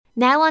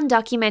Now on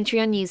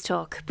Documentary on News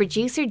Talk,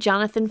 producer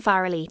Jonathan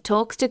Farrelly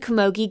talks to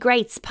camogie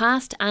greats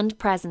past and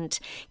present,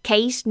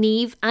 Kate,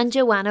 Niamh and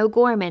Joanna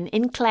O'Gorman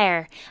in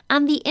Clare,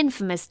 and the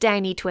infamous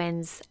Downey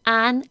twins,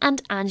 Anne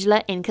and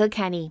Angela in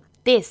Kilkenny.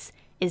 This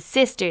is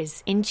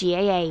Sisters in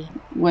GAA.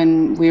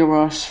 When we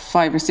were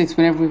 5 or 6,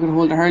 whenever we could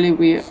hold a hurley,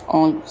 we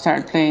all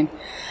started playing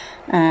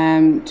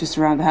just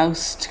around the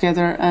house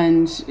together,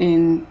 and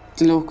in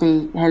the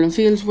local hurling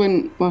field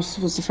when what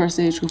was the first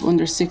age group,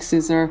 under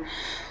 6s or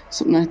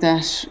something like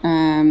that.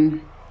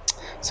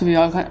 So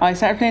I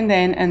started playing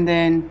then, and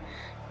then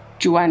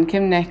Joanne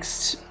came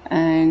next,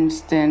 and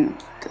then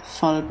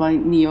followed by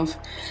Niamh.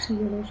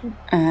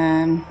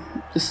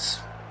 Just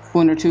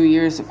 1 or 2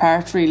 years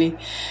apart really,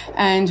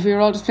 and we were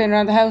all just playing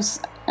around the house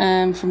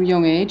from a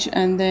young age,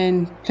 and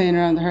then playing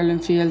around the hurling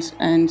field.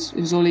 And it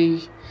was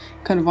only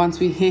kind of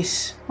once we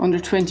hit under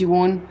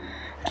 21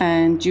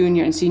 and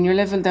junior and senior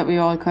level that we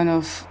all kind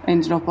of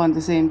ended up on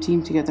the same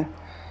team together.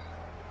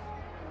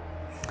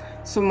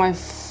 So my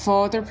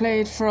father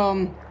played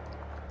from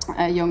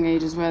a young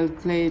age as well,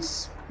 played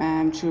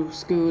through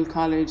school,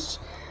 college,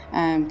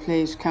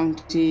 played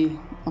county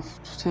up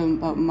to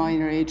about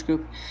minor age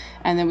group.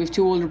 And then we've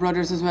 2 older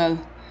brothers as well,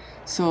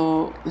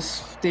 so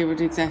they were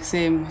the exact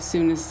same. As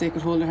soon as they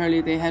could hold a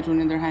hurley, they had one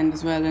in their hand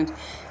as well, and it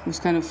was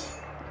kind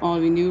of all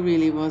we knew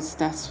really was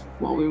that's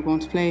what we were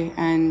going to play.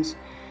 And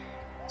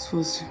I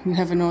suppose we'd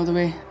have no other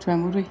way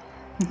around, would we?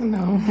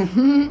 No.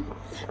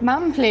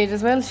 Mum played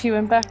as well. She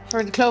went back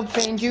for the club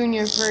playing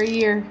junior for a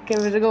year, give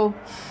it a go.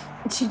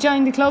 She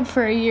joined the club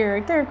for a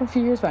year there a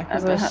few years back.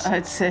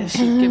 I'd say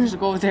she'd give it a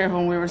go there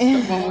when we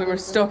were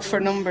stuck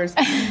for numbers.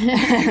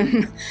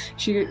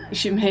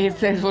 She may have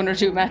played 1 or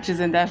 2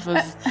 matches, and that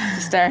was the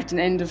start and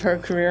end of her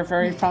career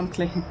very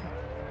promptly.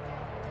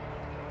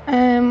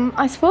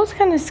 I suppose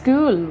kind of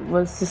school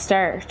was the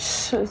start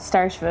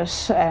of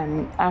it.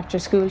 After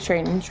school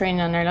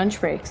training on our lunch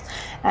breaks.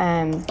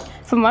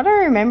 From what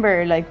I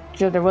remember,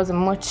 there wasn't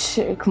much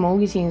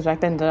camogie teams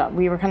back then. That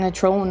we were kind of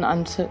thrown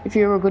onto, if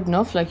you were good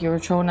enough, you were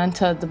thrown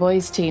onto the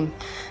boys' team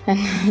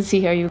and see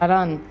how you got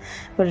on.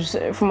 But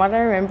from what I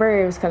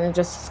remember, it was kind of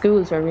just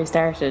schools where we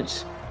started,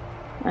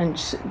 and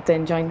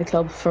then joined the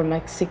club from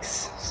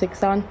 6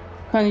 on.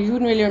 Kind of, you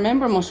wouldn't really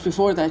remember much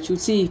before that.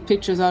 You'd see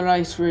pictures, all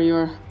right, where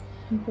you're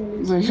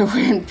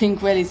wearing pink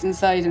wellies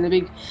inside and a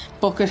big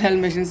bucket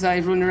helmet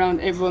inside, running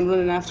around, everyone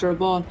running after a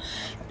ball.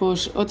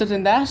 But other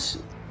than that,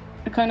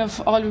 kind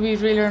of all we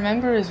really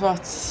remember is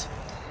what's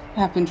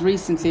happened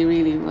recently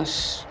really,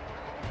 was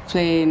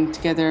playing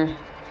together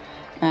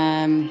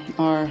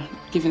or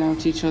giving out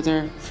to each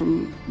other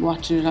from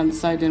watching it on the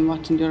side and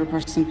watching the other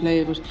person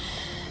play. But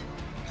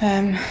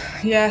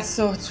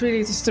so it's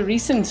really just the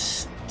recent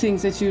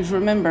things that you'd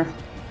remember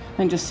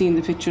and just seeing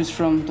the pictures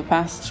from the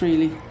past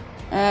really.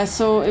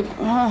 So it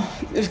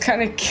was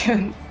kind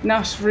of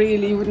not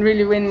really, you wouldn't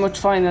really win much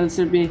finals.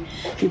 You'd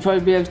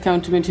probably be able to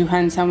count them in 2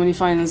 hands how many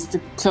finals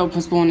the club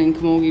has won in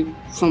camogie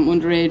from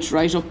underage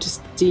right up to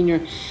senior.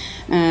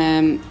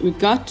 We'd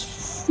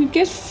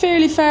get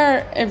fairly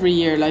far every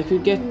year.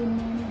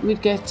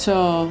 We'd get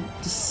to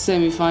the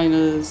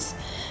semi-finals,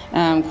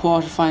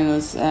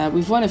 quarter-finals.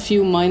 We've won a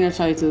few minor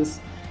titles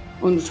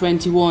under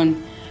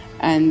 21,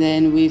 and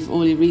then we've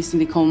only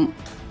recently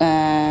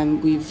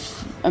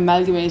we've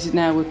amalgamated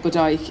now with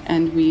Bodyke,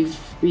 and we've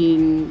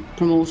been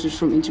promoted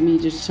from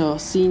intermediate to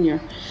senior.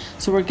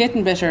 So we're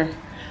getting better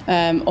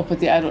up at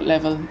the adult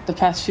level. The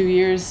past few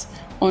years,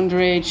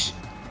 underage,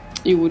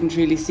 you wouldn't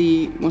really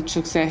see much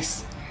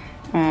success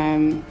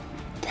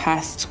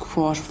past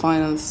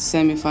quarterfinals,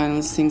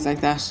 semi-finals, things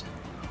like that.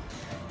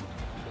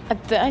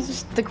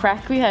 The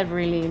crack we had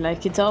really,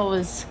 it's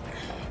always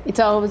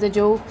a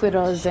joke with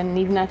us, and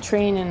even at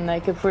training,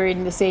 if we're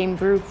in the same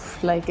group,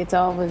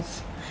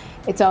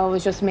 it's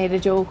always just made a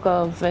joke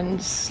of,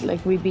 and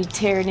we'd be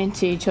tearing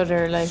into each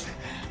other,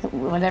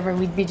 whatever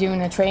we'd be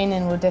doing at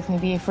training would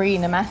definitely be a free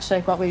in a match,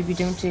 what we'd be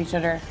doing to each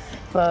other.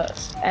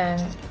 But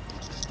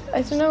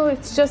I don't know,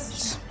 it's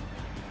just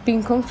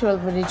being comfortable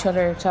with each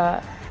other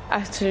to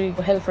actually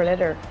go hell for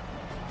leather.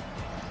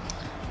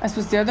 I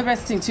suppose the other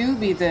best thing too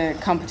would be the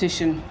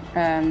competition.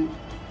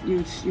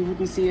 You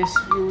wouldn't see it,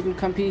 you wouldn't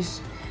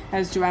compete,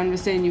 as Joanne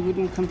was saying, you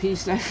wouldn't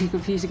compete like you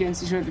compete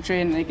against each other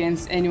training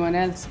against anyone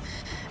else.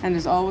 And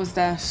there's always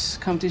that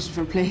competition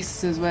for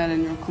places as well,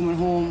 and you're coming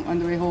home on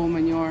the way home,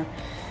 and you're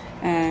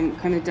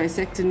kind of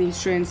dissecting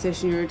each training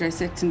session, you're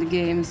dissecting the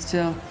games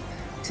to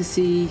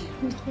see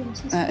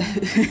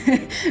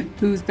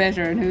who's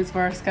better and who's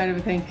worse, kind of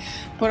a thing.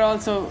 But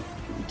also,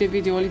 they'd be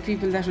the only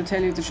people that would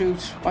tell you the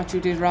truth, what you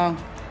did wrong,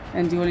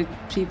 and the only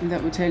people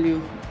that would tell you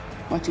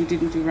what you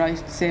didn't do right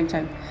at the same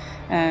time.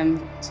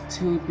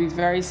 It would be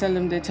very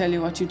seldom they tell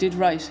you what you did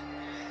right.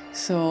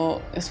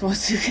 So I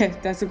suppose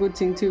that's a good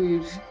thing too.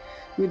 You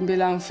wouldn't be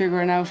long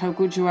figuring out how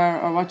good you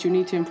are or what you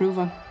need to improve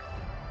on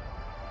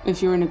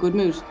if you're in a good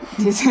mood.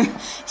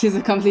 It is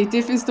a complete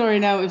different story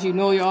now if you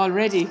know you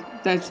already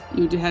that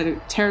you had a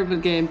terrible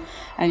game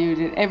and you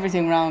did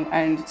everything wrong,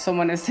 and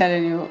someone is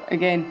telling you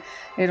again.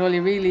 It only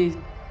really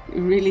it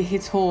really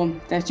hits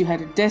home that you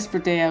had a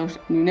desperate day out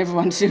and you never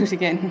want to do it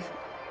again.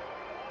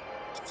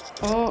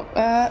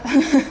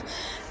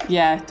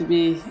 Yeah, to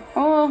be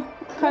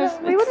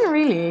we wouldn't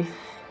really.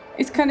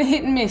 It's kind of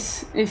hit and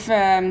miss. If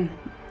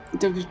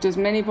there's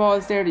many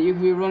balls there that you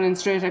could be running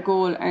straight at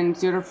goal and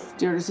the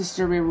other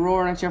sister will be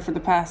roaring at you for the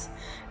pass,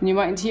 and you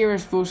mightn't hear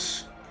it,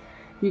 but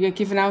you get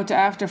given out to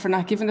after for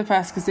not giving the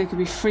pass because they could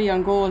be free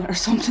on goal or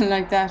something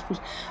like that. But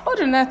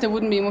other than that, there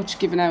wouldn't be much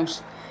given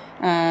out.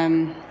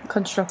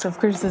 Constructive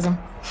criticism.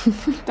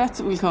 That's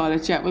what we'll call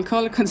it, yeah. We'll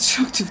call it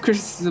constructive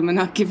criticism and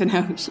not giving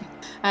out.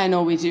 I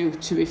know we do,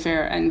 to be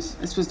fair, and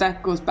I suppose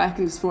that goes back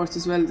into sports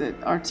as well,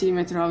 that our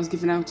teammates are always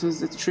giving out to us,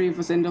 that the three of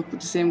us end up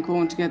with the same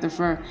cone together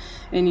for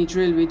any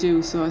drill we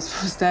do. So I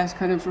suppose that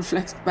kind of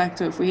reflects back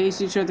to, if we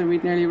hated each other,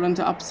 we'd nearly run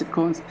to opposite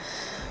cones.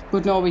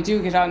 But no, we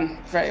do get on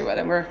very well,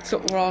 and we're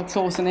all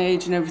close in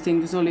age and everything.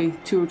 There's only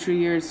 2 or 3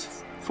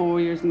 years,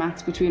 4 years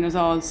max between us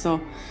all,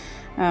 so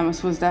I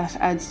suppose that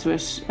adds to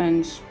it.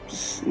 And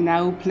just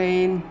now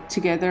playing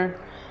together,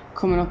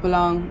 coming up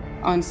along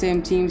on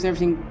same teams,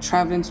 everything,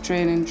 travelling to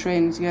training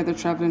together,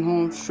 travelling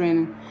home to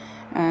training,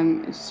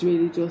 it's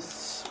really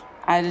just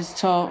added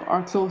to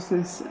our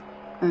closeness.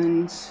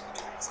 And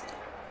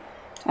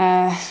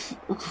I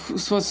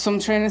suppose some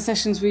training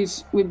sessions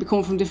we'd be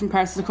coming from different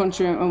parts of the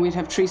country, and we'd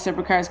have 3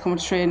 separate cars coming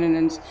to training,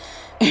 and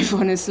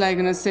everyone is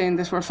slagging us saying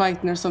that we're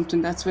fighting or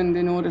something. That's when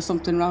they know there's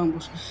something wrong,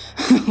 but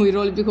we'd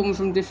only be coming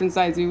from different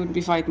sides. We wouldn't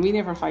be fighting. We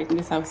never fight in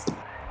this house.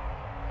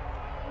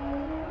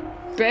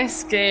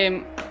 Best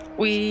game,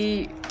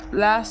 we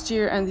last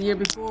year and the year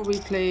before we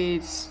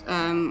played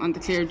on the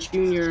Clare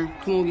Junior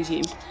Camogie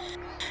team.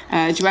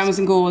 Joanne was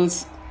in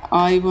goals.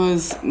 I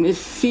was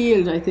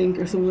midfield, I think,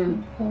 or somewhere,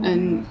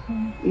 and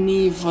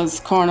Niamh was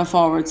corner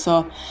forward.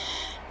 So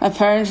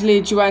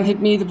apparently Joanne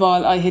hit me the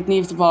ball, I hit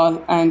Niamh the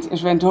ball, and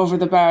it went over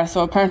the bar.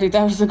 So apparently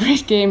that was a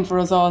great game for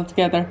us all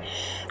together.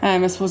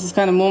 I suppose it's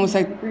kind of moments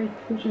like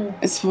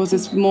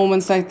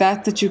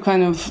that you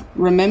kind of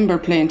remember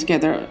playing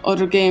together.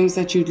 Other games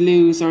that you'd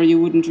lose or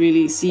you wouldn't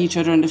really see each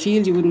other on the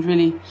field, you wouldn't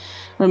really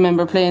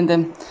remember playing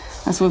them.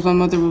 I suppose my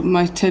mother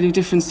might tell you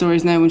different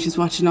stories now when she's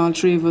watching all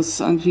 3 of us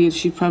on the field.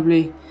 She'd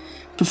probably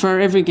prefer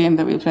every game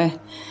that we play.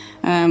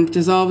 But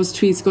there's always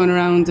tweets going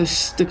around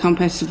that the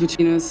competitive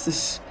between us,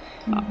 that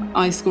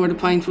I scored a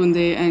point one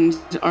day and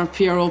our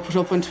PRO put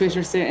up on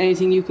Twitter saying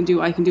anything you can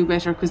do, I can do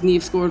better, because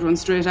Niamh scored one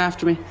straight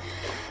after me.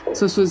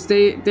 So I suppose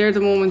they're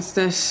the moments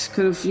that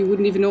kind of you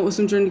wouldn't even notice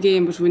them during the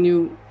game, but when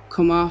you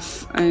come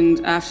off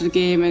and after the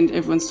game and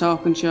everyone's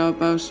talking to you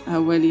about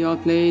how well you all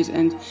played,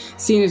 and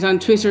seeing it on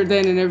Twitter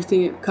then and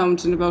everything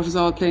commenting about us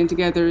all playing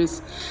together,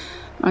 is,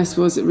 I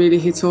suppose it really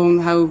hits home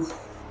how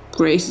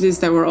great it is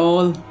that we're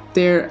all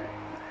there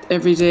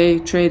every day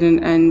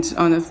training and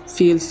on a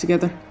field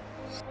together.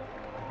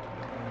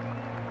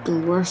 The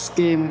worst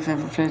game we've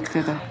ever played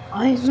together.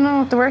 I don't know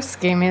what the worst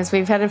game is.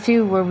 We've had a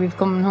few where we've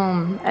come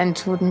home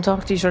and wouldn't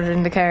talk to each other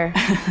in the car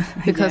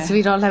because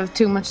we'd all have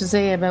too much to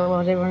say about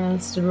what everyone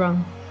else did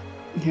wrong.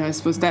 Yeah, I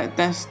suppose that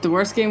the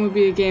worst game would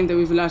be a game that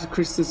we've a lot of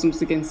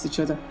criticisms against each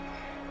other,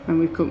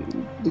 and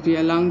there'd be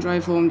a long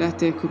drive home that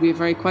day. It could be a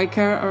very quiet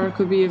car or it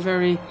could be a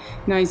very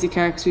noisy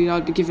car because we'd all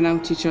be giving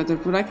out to each other.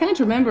 But I can't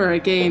remember a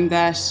game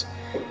that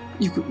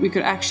we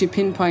could actually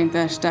pinpoint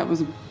that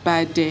was a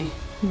bad day.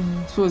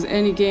 I suppose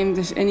any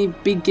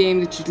big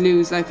game that you'd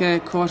lose, like a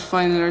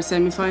quarter-final or a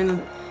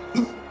semi-final,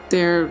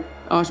 they're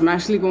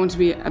automatically going to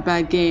be a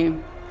bad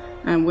game,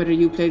 and whether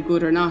you played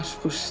good or not,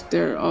 but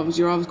you're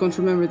always going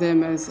to remember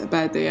them as a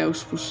bad day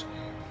out. But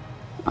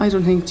I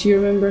don't think, do you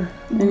remember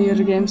any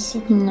other games?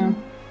 No,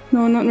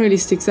 nothing really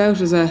sticks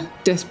out as a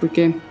desperate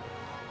game.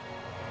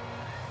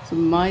 So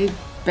my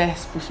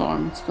best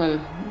performance, well,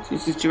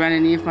 this is Joanne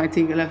and Niamh might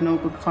think I'll have no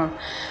good performance.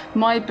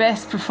 My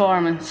best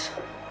performance,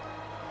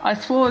 I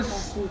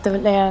suppose,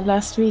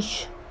 last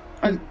week.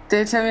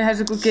 They tell me I had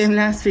a good game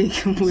last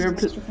week.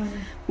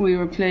 We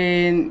were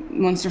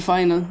playing Munster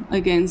final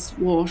against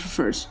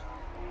Waterford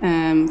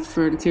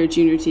for the Clare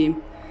Junior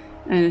team,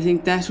 and I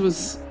think I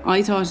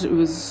thought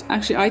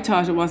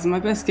it wasn't my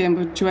best game,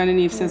 but Joanna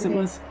Niamh says it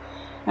was.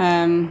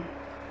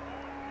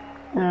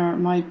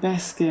 My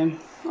best game,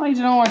 I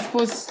don't know, I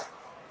suppose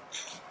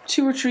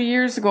 2 or 3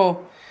 years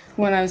ago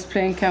when I was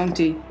playing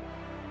county,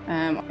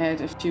 I had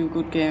a few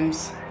good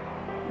games.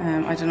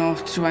 I don't know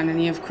if Joanne and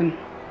Niamh can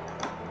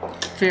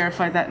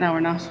verify that now or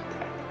not.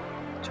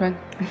 Joanne?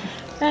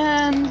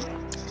 I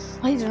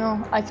don't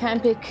know. I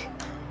can't pick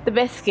the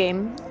best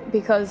game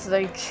because,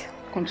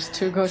 I'm just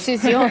too good.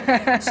 She's the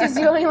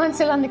only one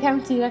still on the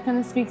county that kind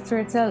of speaks for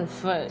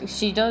itself. But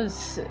she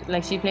does,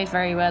 she plays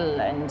very well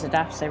and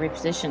adapts every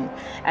position.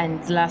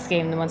 And the last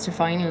game, the Munster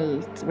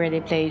final, where they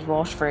played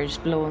Waterford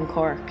below in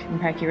Cork in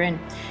Páirc Uí Rinn,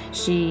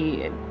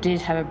 she did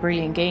have a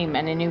brilliant game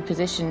and a new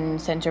position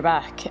centre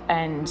back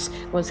and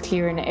was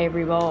clearing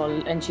every ball,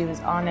 and she was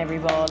on every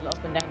ball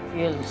up and down the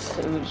field.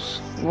 It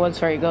was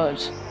very good.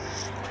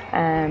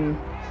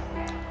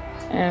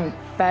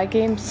 Bad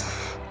games.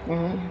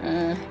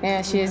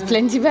 Yeah, she has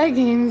plenty of bad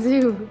games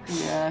too.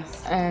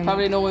 Yes.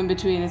 Probably no in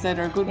between. Is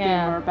either a good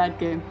game or a bad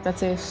game.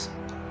 That's it.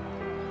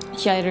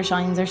 She either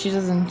shines or she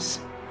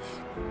doesn't.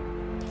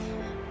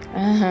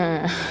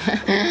 I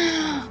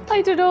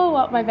don't know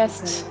what my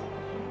best.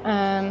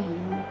 I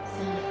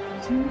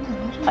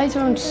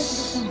don't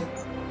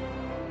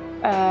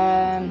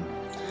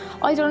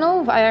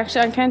know. I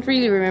can't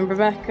really remember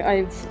back.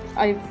 I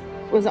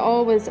was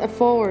always a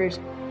forward.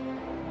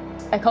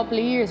 A couple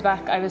of years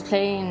back, I was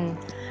playing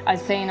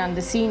on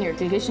the senior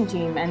division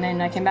team, and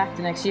then I came back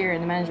the next year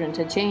and the management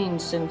had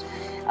changed and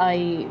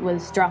I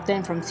was dropped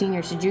in from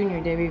senior to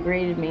junior. They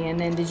regraded me, and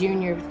then the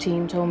junior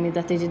team told me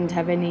that they didn't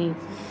have any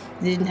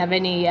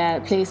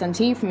place on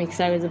team for me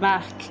because I was a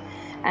back.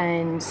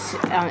 And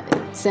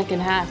second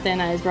half then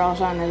I was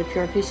brought on at a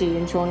pure pity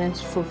and thrown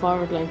into full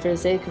forward line for the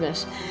sake of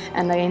it,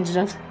 and I ended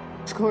up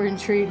scoring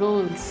 3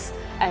 goals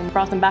and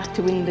brought them back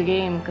to win the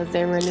game because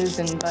they were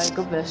losing by a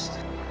good bit.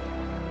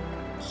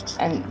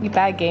 And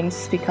bad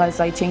games because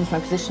I changed my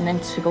position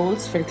into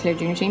goals for the Clare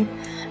junior team,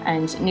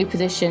 and new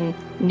position,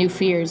 new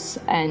fears,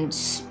 and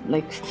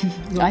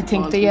I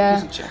think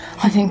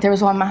there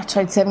was one match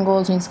I had 7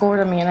 goals being scored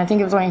on me, and I think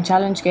it was only a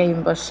challenge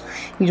game, but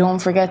you don't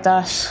forget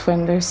that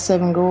when there's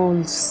 7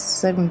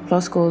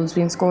 plus goals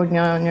being scored on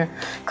you and you're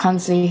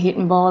constantly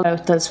hitting ball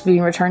out that's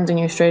being returned on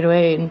you straight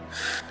away, and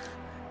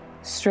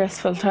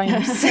stressful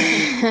times.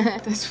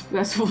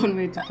 That's one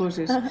way to put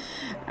it.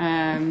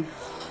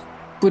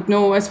 But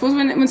no, I suppose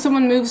when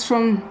someone moves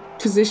from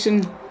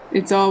position,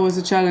 it's always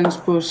a challenge,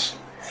 but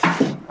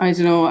I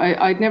don't know,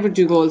 I'd never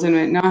do goals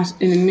anyway. Not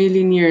in a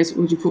million years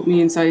would you put me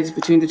inside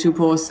between the 2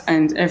 posts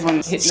and everyone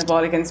hitting the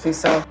ball against me.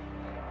 So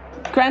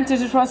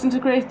granted, it wasn't a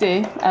great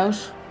day out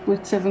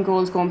with 7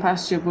 goals going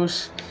past you,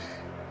 but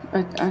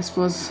I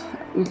suppose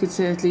we could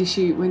say at least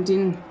she went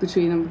in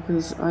between them,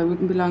 because I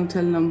wouldn't be long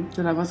telling them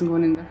that I wasn't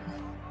going in there.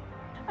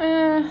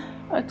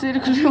 I'd say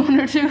there could be 1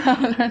 or 2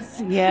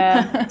 howlers.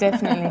 Yeah,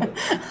 definitely.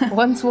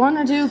 Once 1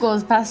 or 2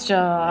 goes past you,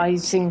 I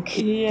think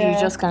you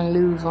just kind of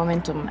lose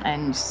momentum,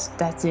 and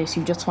that's it.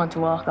 You just want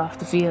to walk off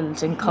the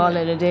field and call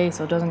it a day,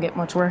 so it doesn't get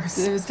much worse.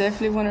 There was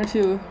definitely 1 or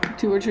 2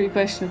 or 3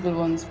 questionable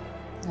ones.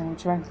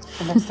 Which one?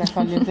 The next start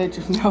calling you a pledge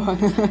from now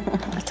on.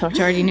 I thought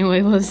you already knew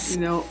I was.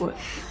 No,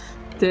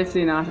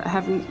 definitely not.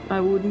 I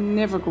would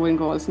never go in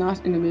goals,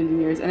 not in a million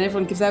years. And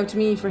everyone gives out to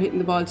me for hitting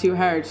the ball too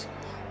hard.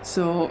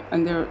 So,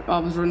 and they're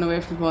always running away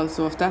from the ball.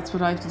 So if that's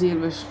what I have to deal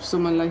with,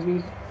 someone like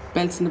me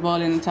belting the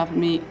ball in on top of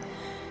me,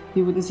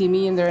 you wouldn't see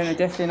me in there, and I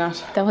definitely not.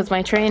 That was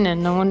my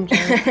training. No wonder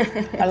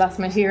I lost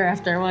my ear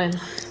after a while.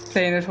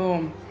 Playing at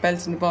home,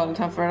 belting the ball on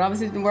top of her. It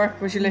obviously didn't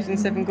work, but she let in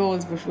 7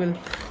 goals, but we'll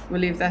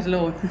leave that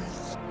alone.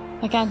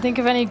 I can't think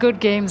of any good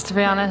games, to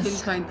be honest. I can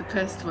find the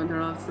best one,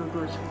 they're all so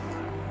good.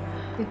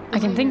 I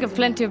can think of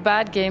plenty of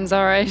bad games,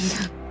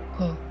 alright.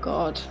 Oh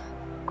God.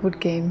 Good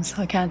games.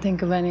 I can't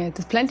think of any.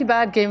 There's plenty of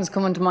bad games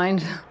coming to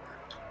mind.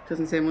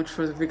 Doesn't say much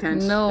for us if we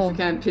can't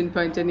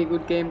pinpoint any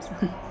good games.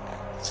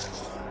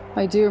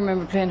 I do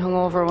remember playing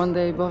hungover one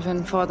day above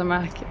in Father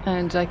Mac,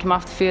 and I came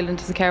off the field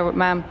into the car with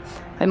Mam.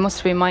 I must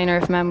have been minor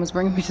if Mam was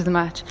bringing me to the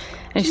match.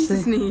 And she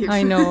said,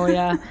 I know,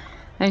 yeah.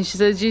 And she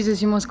said,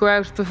 Jesus, you must go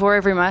out before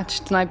every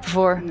match the night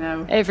before.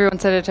 No. Everyone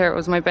said it to her. It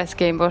was my best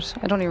game, but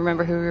I don't even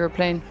remember who we were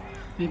playing.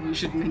 Maybe we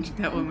should mention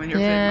that one when you're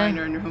playing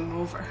minor and you're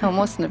hungover. No, it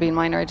mustn't have been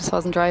minor. I just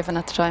wasn't driving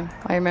at the time.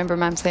 I remember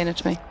Mam saying it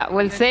to me.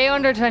 We'll say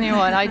under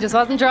 21. I just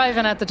wasn't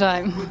driving at the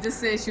time. We'll just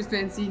say she was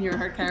playing senior.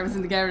 Her car was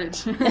in the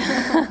garage.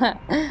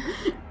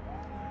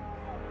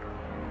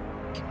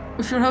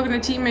 If you're hugging a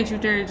teammate, you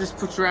dare just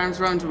put your arms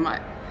around them.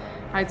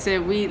 I'd say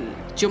we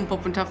jump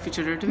up on top of each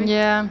other, do we?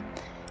 Yeah.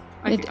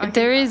 I can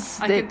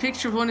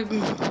picture one of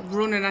them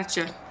running at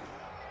you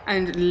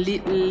and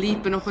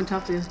leaping up on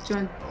top of you.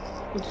 John?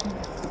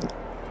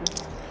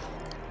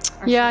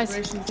 Yeah,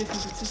 celebrations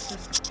different with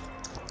sisters?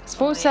 I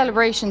suppose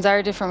celebrations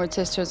are different with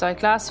sisters.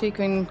 Like last week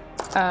when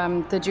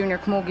the junior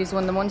camogies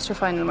won the Munster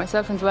final,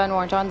 myself and Joanne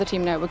weren't on the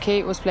team now, but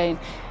Kate was playing,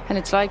 and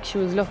it's like she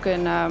was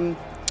looking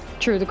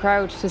through the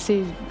crowd to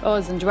see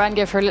us, and Joanne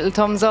gave her a little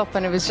thumbs up,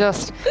 and it was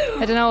just,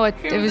 I don't know, it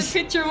was a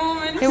picture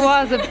moment. It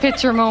was a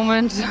picture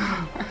moment.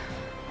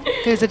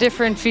 It was a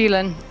different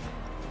feeling.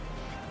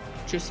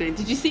 Just saying,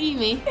 did you see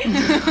me?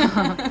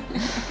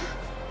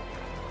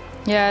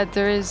 Yeah,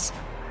 there is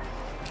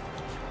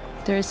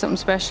something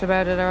special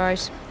about it,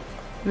 alright.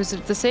 It was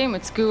the same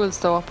with schools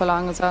though up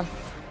along as well.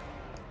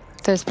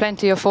 There's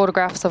plenty of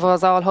photographs of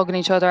us all hugging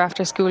each other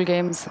after school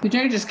games. You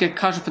nearly just get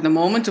caught up in the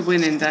moment of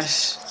winning that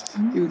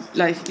you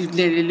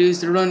nearly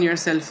lose the run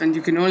yourself, and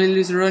you can only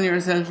lose the run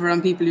yourself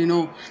around people you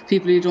know,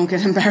 people you don't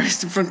get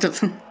embarrassed in front of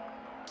them.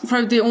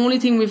 Probably the only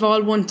thing we've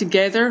all won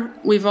together,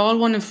 we've all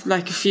won a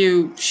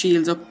few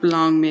shields up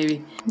along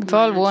maybe. We've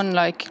all won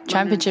like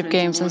championship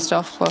games and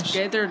stuff, but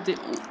together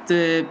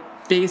the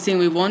biggest thing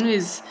we won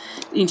is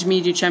the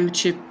intermediate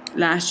championship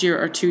last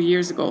year or 2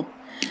 years ago,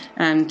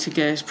 to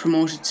get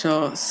promoted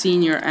to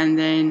senior, and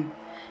then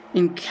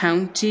in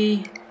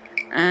county,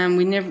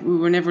 we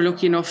were never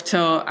lucky enough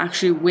to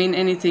actually win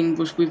anything,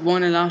 but we've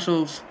won a lot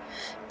of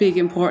big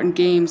important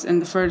games,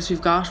 and the furthest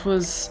we've got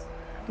was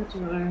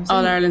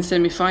All-Ireland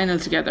semi-final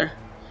together.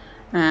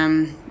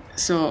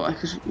 So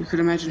you could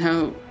imagine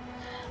how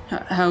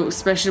how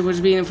special it would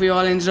have been if we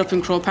all ended up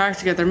in Croke Park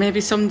together.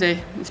 Maybe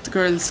someday if the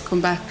girls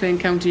come back playing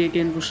county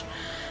again. But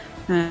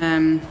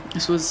I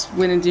suppose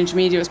winning the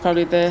intermediate was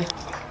probably the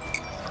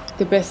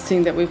best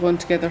thing that we've won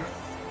together.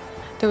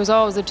 There was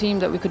always a team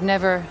that we could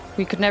never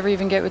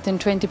even get within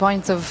 20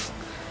 points of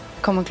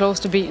coming close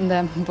to beating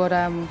them, but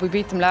we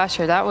beat them last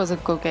year. That was a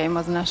good game,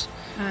 wasn't it?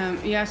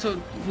 Yeah,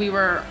 so we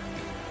were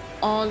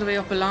all the way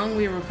up along.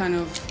 We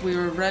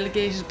were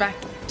relegated back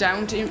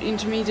down to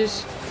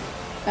intermediate.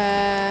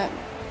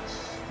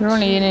 We were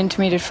only in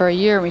intermediate for a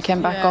year. We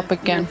came back up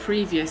again. Year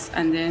previous,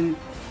 and then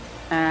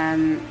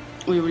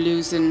we were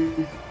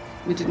losing.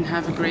 We didn't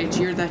have a great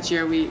year that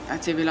year.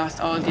 I'd say we lost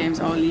all games,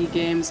 all league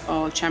games,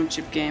 all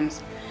championship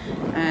games.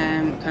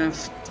 Kind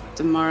of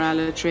the morale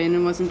of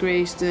training wasn't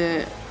great.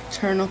 The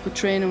turn up at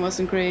training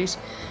wasn't great.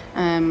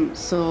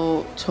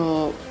 So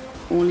to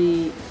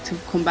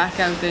come back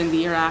out then the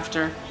year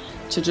after,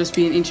 to just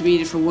be an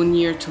intermediate for 1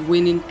 year, to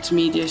win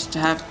intermediate, to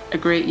have a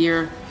great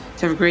year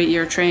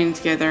training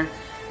together,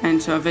 and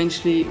to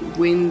eventually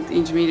win the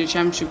intermediate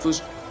championship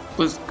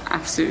was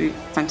absolutely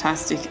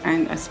fantastic.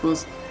 And I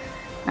suppose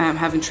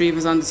having three of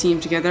us on the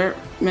team together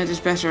made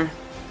it better,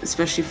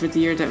 especially for the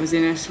year that was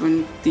in it,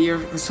 when the year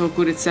was so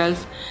good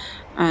itself.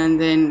 And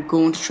then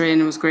going to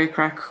training was great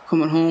crack.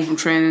 Coming home from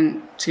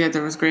training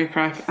together was great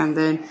crack. And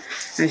then,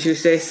 as you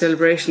say,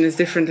 celebration is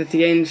different at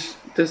the end.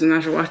 Doesn't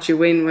matter what you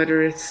win,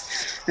 whether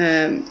it's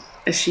a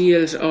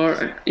shield or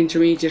an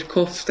intermediate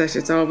cup, that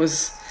it's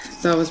always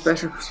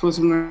better, I suppose,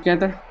 when we're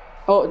together.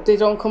 Oh, they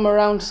don't come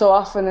around so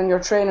often, and you're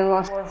training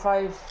 4 or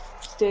 5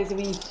 days a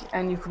week,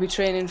 and you could be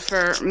training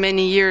for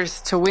many years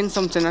to win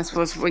something. I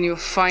suppose when you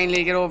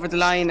finally get over the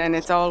line and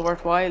it's all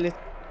worthwhile.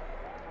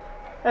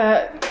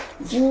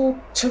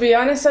 To be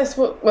honest, I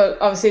suppose, well,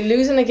 obviously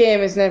losing a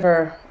game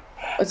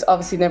it's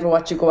obviously never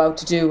what you go out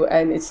to do,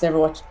 and it's never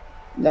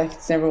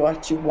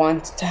what you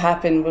want to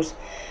happen. But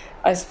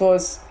I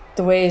suppose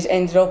the way it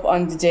ended up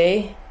on the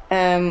day,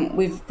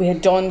 we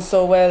had done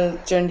so well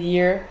during the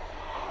year,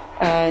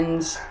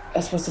 and I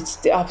suppose it's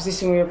the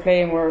opposition we were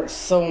playing were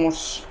so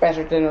much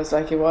better than us.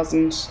 Like, it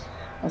wasn't,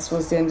 I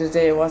suppose at the end of the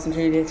day, it wasn't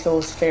really a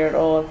close affair at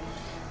all.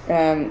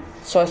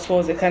 So I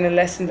suppose it kind of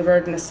lessened the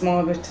burden a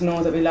small bit to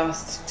know that we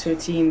lost to a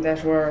team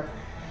that were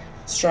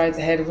strides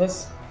ahead of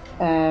us.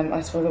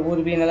 I suppose it would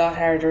have been a lot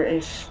harder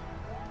if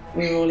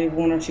we were only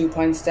 1 or 2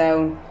 points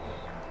down,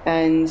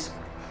 and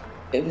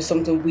it was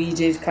something we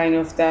did kind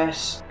of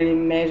that really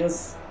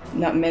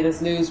not made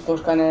us lose,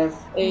 but kind of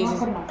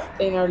aided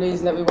in our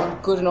losing, that we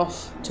weren't good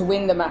enough to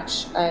win the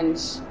match. And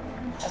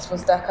I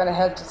suppose that kind of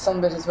helped it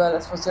some bit as well. I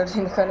suppose the other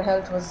thing that kind of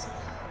helped was,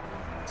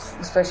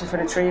 especially for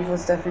the three of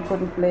us, that we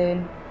couldn't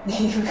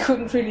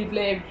really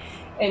blame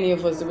any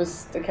of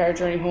us. The car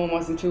journey home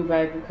wasn't too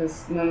bad,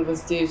 because none of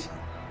us did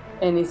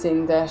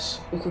anything that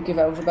we could give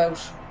out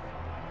about.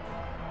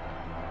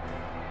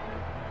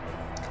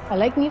 I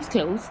like Niamh's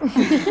clothes.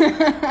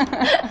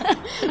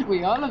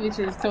 We all love each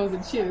other's clothes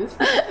and shoes.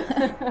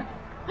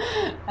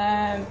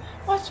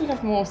 What do you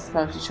love most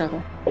about each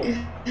other?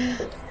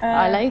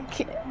 I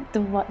like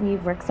what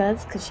Niamh works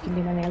as, because she can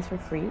do my nails for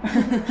free.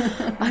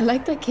 I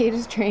like that Kate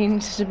is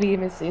trained to be a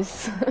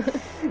missus.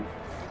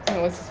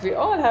 We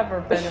all have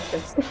our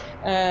benefits.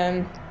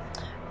 I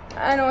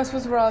know, I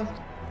suppose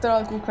they're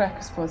all good crack,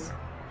 I suppose.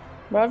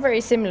 We're all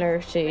very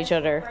similar to each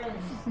other.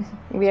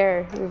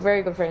 We're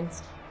very good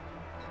friends.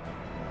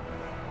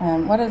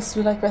 What else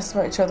do we like best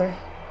about each other?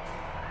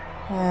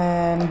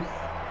 Niamh,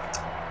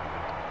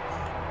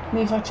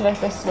 what do you like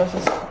best about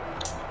us?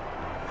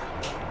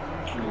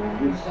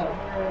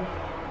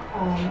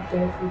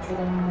 There for each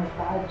other on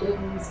bad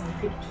days and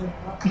treat each other.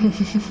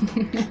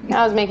 I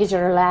always make each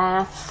other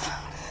laugh.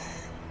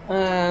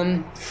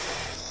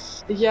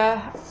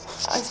 Yeah, I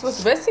suppose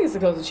the best thing is the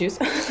clothes and shoes.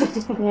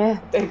 Yeah. I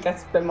think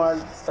that's the moral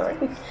of the story.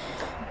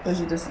 Because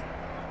you just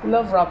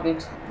love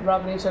robbing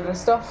each other's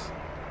stuff.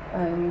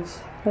 And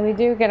But we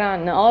do get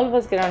on. All of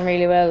us get on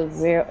really well.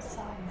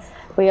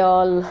 We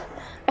all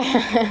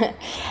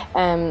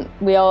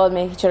we all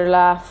make each other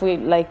laugh. We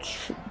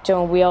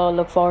all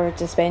look forward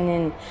to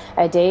spending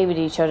a day with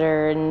each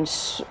other and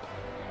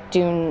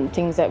doing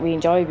things that we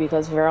enjoy,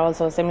 because we're all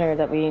so similar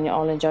that we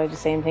all enjoy the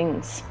same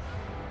things.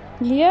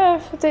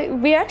 Yeah,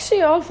 we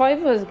actually, all 5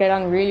 of us get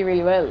on really,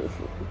 really well.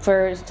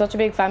 For such a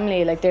big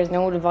family, there's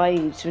no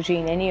divide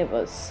between any of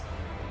us.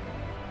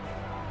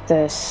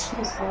 Yeah,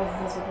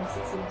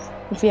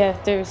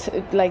 there's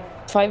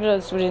 5 of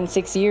us within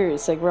 6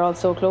 years. We're all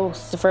so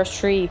close. The first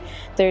 3,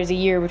 there's a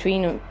year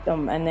between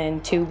them, and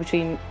then 2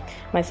 between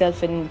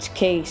myself and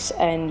Kate,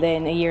 and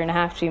then a year and a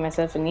half between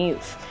myself and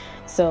Niamh.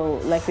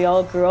 So we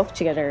all grew up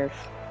together.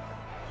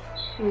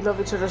 we love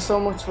each other so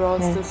much, we're all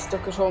still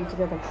stuck at home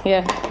together.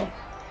 Yeah.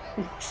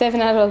 7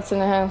 adults in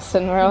the house,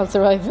 and we're all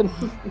surviving.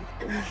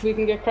 We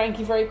can get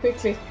cranky very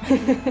quickly.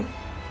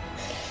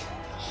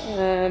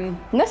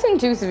 Nothing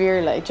too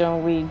severe,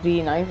 we'd be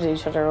annoyed with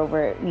each other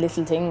over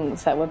little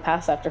things that would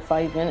pass after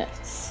 5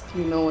 minutes.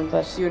 You know when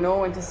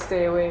to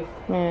stay away.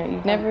 Yeah,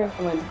 you'd never.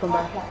 And when to come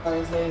back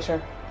hours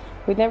later.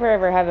 We'd never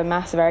ever have a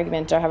massive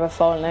argument or have a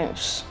falling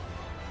out.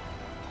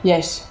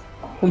 Yet.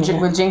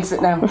 We'll jinx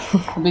it now.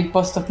 A big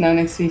bust up now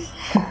next week.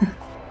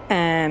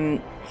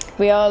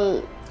 We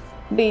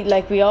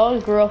all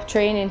grew up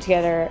training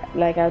together,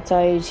 like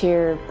outside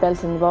here,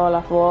 belting the ball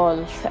off the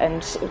wall,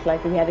 and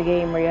like we had a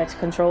game where you had to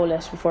control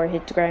it before it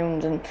hit the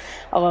ground, and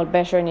all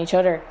bettering each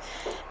other.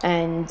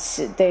 And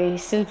they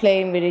still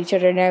playing with each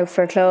other now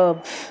for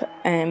club.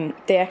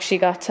 They actually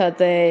got to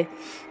the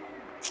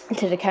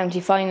county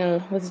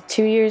final, was it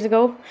 2 years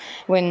ago,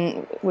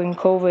 when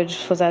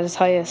COVID was at its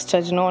highest. I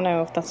don't know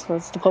now if that's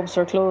because the pubs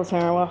were closed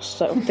now or what,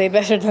 so they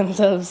bettered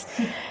themselves.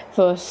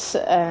 But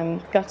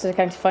got to the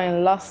county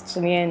final, lost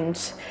in the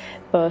end.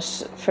 But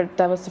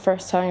that was the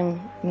first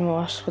time in,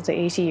 what was it,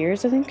 80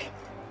 years, I think?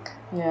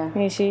 Yeah.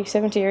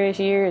 70 or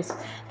 80 years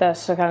that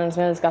O'Callaghan's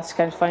Mills got to the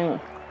county final.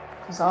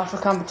 There's awful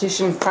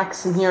competition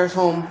practicing here at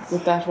home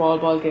with that wall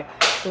ball game.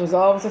 There was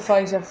always a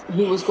fight of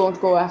who was going to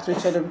go after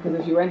each other, because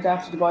if you went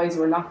after the boys,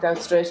 you were knocked out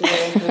straight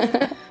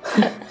away.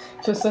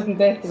 Just sudden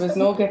death. There was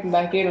no getting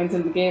back in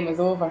until the game was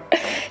over.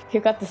 You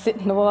got to sit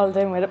in the wall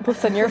then with it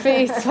puts on your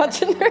face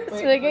watching the rest of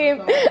the game.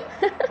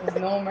 There was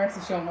no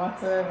mercy shown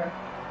whatsoever.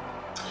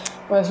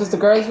 Well, I suppose the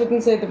girls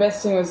wouldn't say the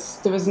best thing was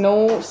there was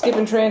no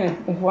skipping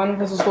training. If one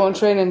of us was going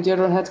training, the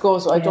other one had to go.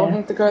 So I don't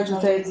think the girls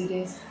would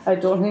say. I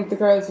don't think the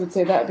girls would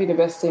say that'd be the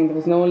best thing. There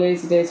was no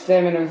lazy days for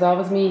them, and it was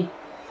always me.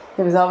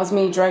 It was always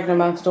me dragging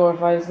them out the door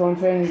if I was going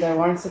training. They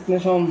weren't sitting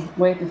at home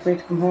waiting for me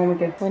to come home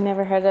again. We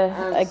never had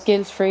a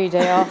guilt-free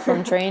day off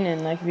from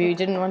training. Like if you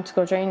didn't want to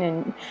go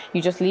training,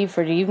 you just leave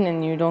for the evening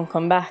and you don't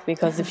come back,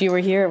 because if you were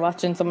here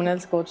watching someone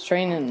else go to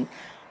training,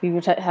 you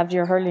would have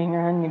your hurley in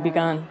your hand and you'd be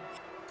gone.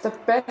 The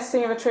best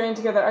thing about training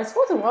together, I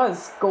suppose, it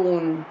was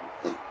going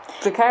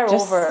the car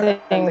Just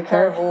over and the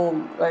car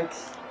home, like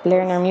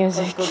learn our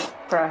music. Good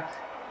crack.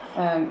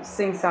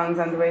 Sing songs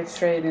on the way to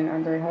training,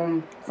 on the way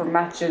home for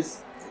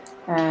matches.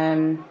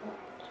 I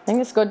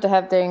think it's good to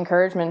have the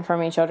encouragement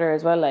from each other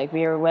as well. Like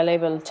we were well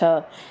able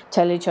to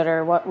tell each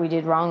other what we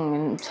did wrong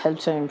and help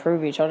to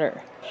improve each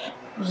other.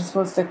 I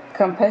suppose the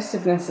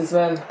competitiveness as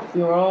well.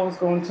 You were always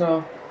going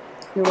to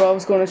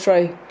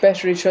try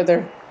better each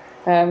other.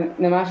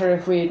 No matter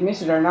if we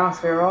admit it or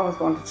not, we were always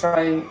going to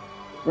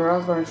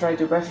try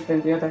do better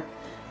than the other.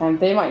 And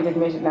they mightn't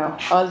admit it now.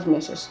 I'll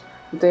admit it,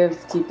 but they'll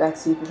keep that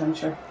secret, I'm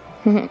sure.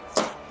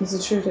 Is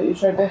it true that you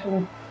try better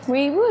than?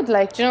 We would,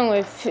 like, you know,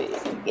 if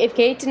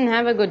Kate didn't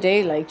have a good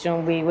day, like, you know,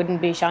 we wouldn't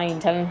be shy in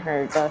telling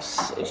her that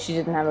she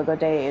didn't have a good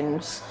day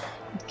and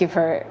give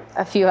her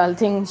a few odd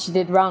things she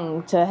did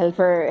wrong to help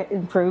her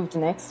improve the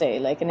next day.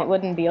 Like, and it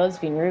wouldn't be us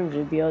being rude,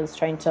 it'd be us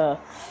trying to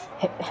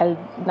help,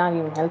 not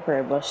even help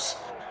her, but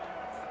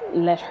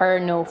let her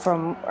know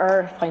from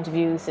our point of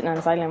view, sitting on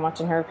the sideline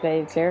watching her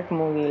play Clare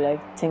Camogie,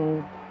 like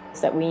things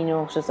that we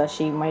noticed that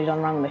she might have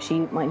done wrong that she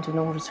mightn't have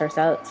noticed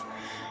herself.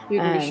 You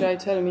can be shy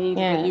telling me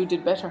that you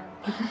did better.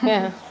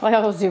 Yeah, I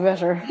always do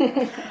better.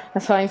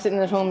 That's why I'm sitting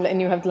at home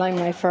letting you have the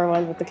limelight for a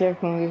while with the Clare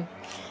Camogie.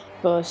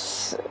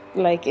 But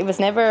like we'd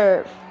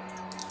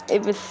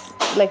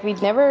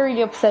never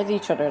really upset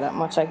each other that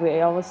much. Like we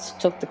always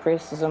took the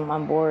criticism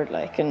on board,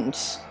 like, and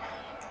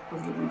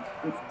would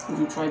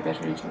you try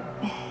better each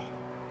other?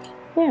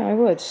 Yeah, I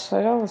would.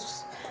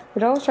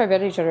 We'd always try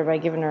better each other by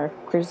giving her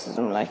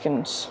criticism, like,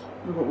 and.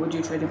 But would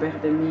you try to do better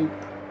than me?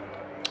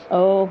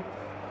 Oh,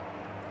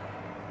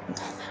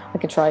 I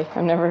could try.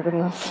 I'm never good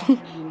enough.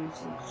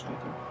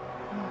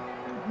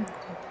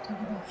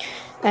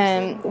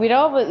 We'd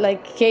always,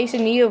 like, Kate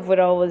and Niamh would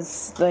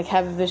always like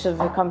have a bit of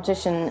a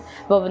competition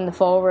above in the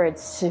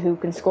forwards to who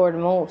can score the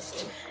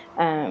most.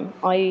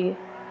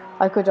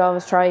 I could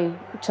always try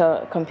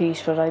to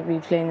compete, but I'd be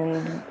playing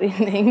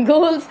in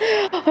goals.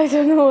 I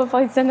don't know if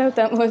I'd send out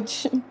that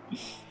much.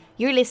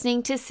 You're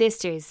listening to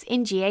Sisters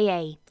in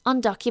GAA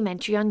on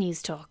Documentary on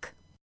News Talk.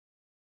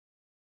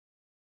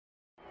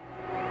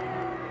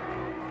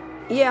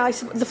 Yeah,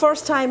 the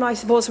first time I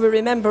suppose we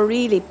remember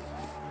really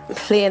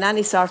playing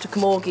any sort of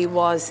camogie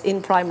was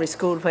in primary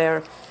school,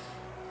 where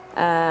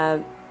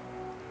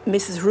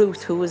Mrs.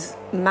 Ruth, who was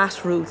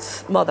Matt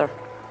Ruth's mother,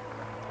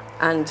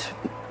 and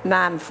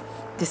Mam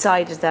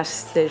decided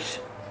that they'd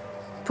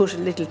put a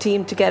little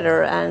team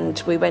together,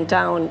 and we went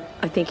down,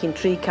 I think, in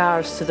 3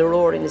 cars to the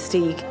Roaring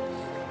Steag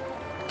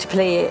to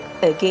play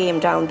a game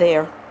down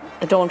there.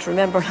 I don't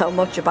remember how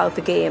much about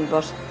the game,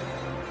 but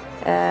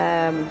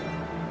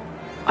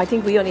I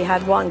think we only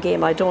had one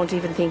game. I don't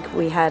even think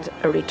we had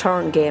a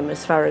return game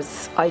as far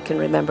as I can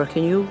remember.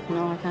 Can you?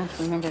 No, I can't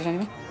remember it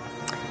anyway.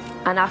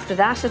 And after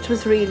that it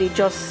was really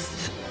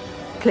just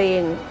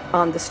playing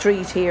on the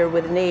street here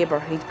with a neighbour.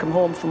 He'd come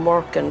home from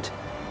work and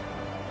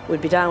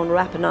we'd be down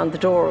rapping on the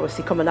door. Was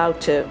he coming out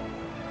to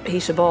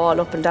hit a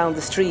ball up and down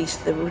the street?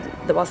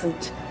 There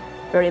wasn't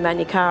very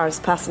many cars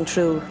passing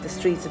through the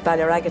streets of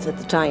Ballyragget at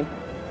the time.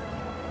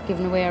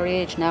 Giving away our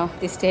age now,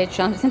 this stage,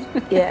 Jonathan.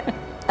 Yeah,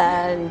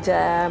 and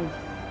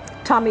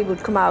Tommy would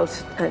come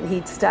out and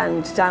he'd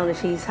stand down at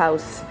his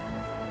house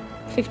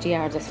 50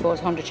 yards, I suppose,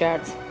 100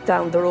 yards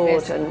down the road,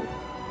 yes. And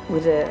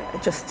with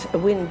just a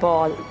wind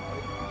ball,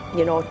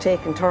 you know,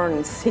 taking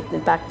turns hitting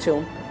it back to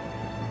him,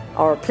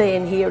 or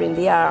playing here in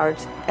the yard.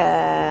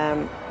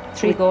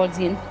 3 goals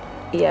in.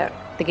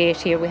 the gate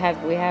here. We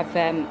have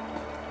a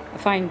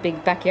fine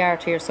big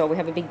backyard here, so we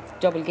have a big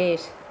double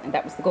gate, and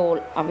that was the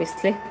goal,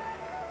 obviously.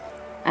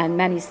 And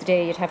many's the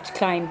day you'd have to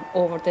climb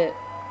over the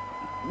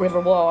river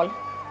wall,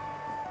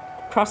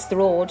 cross the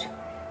road,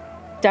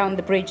 down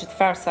the bridge at the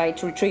far side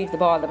to retrieve the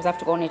ball that was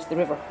after going into the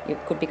river. You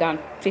could be gone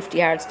 50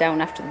 yards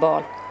down after the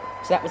ball.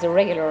 So that was a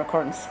regular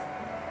occurrence.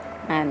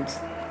 And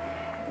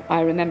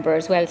I remember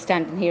as well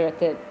standing here at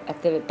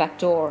the back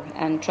door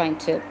and trying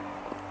to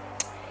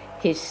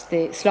hit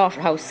the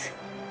slaughterhouse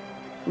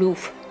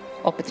roof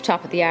up at the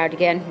top of the yard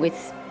again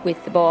with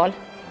the ball,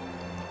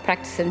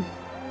 practicing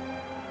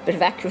a bit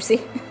of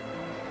accuracy.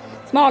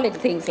 Small little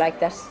things like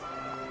that,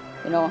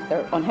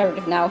 they're unheard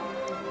of now.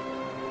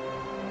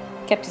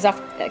 Kept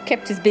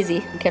us busy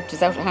and kept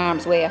us out of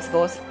harm's way, I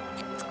suppose.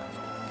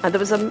 And there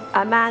was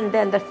a man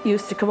then that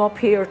used to come up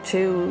here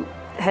to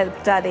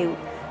help Daddy,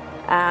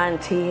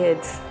 and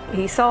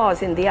he saw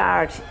us in the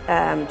yard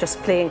just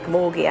playing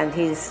camogie, and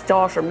his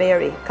daughter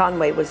Mary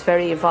Conway was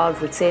very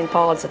involved with St.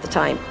 Paul's at the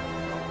time,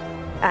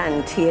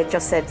 and he had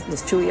just said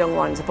there's 2 young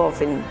ones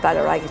above in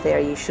Ballyragget there,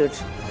 you should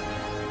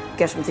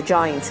get them to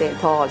join St.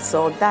 Paul's.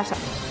 So that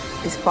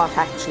is what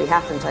actually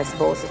happened, I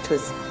suppose. It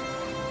was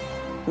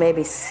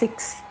maybe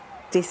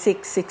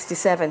 66,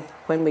 67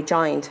 when we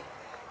joined,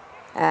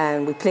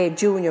 and we played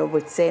junior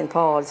with St.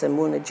 Paul's and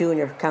won a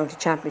junior county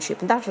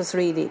championship, and that was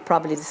really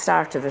probably the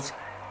start of it,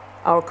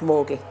 our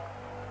camogie.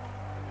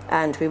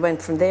 And we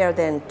went from there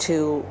then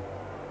to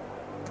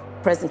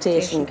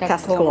presentation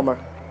Castlecomer.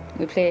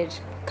 We played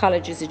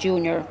college as a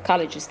junior,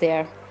 colleges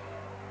there.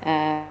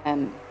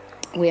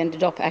 We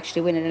ended up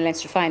actually winning a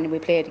Leinster final. We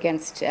played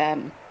against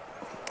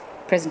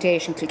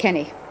presentation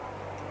Kilkenny.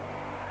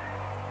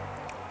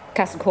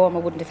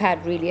 Castlecomer wouldn't have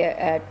had really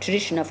a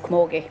tradition of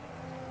camogie.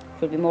 It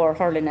would be more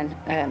hurling and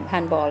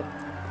handball.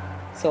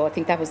 So I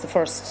think that was the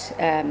first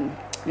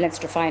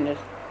Leinster final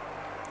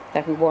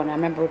that we won. I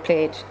remember we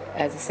played,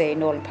 as I say, in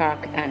Nolan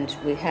Park, and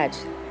we had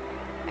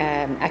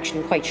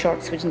actually white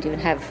shirts. We didn't even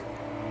have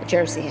a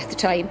jersey at the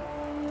time.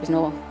 There was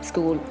no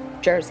school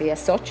jersey as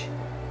such.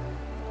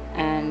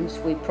 And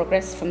we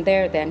progressed from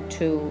there then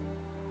to,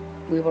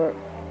 we were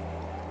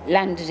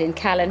landed in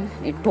Callan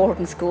in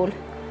boarding school,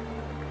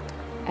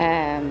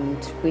 and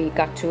we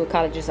got to a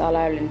colleges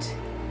All-Ireland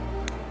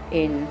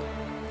in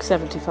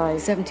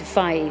 75,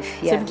 75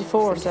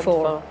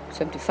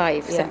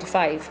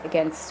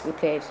 against, we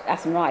played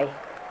Athenry.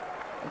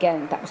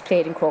 Again, that was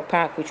played in Croke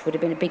Park, which would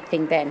have been a big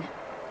thing then,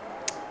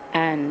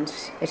 and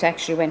it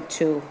actually went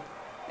to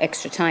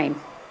extra time.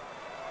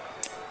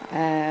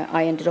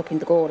 I ended up in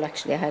the goal,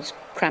 actually. I had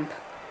cramp,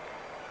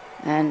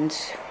 and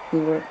we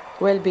were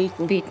well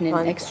beaten in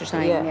extra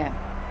time.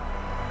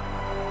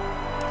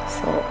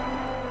 So,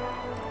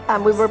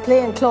 and we were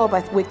playing club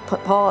with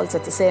Paul's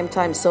at the same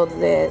time, so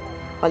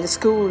while the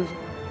school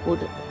would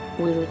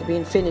have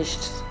been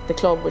finished, the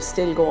club was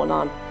still going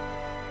on.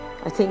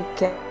 I think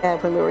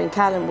when we were in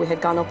Callan, we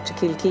had gone up to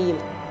Kilkeel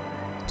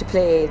to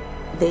play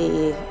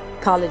the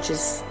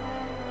colleges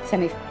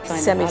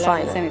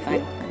semi-final.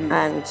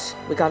 And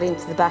we got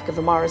into the back of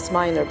a Morris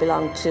Minor,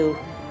 belonged to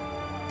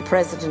the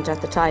president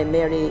at the time,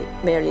 Mary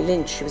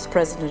Lynch. She was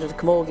president of the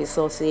Camogie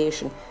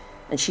Association,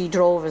 and she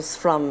drove us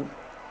from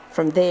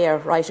there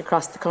right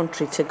across the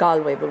country to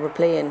Galway. We were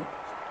playing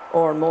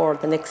more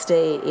the next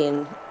day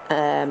in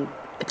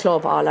the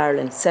Club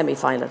All-Ireland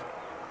semi-final.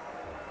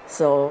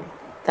 So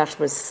it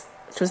was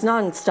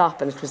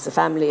non-stop, and it was a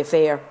family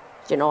affair.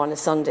 On a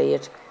Sunday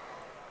you'd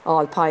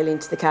all pile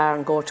into the car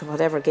and go to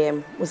whatever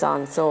game was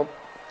on. So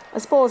I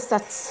suppose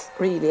that's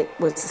really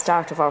was the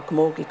start of our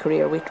camogie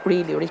career with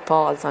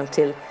Paul's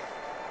until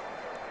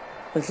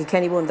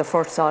Kilkenny won the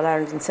first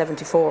All-Ireland in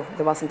 74.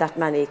 There wasn't that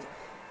many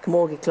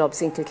camogie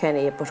clubs in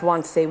Kilkenny, but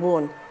once they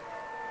won,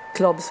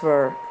 clubs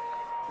were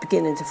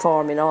beginning to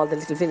form in all the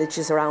little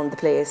villages around the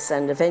place,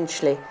 and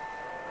eventually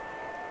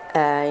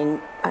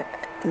in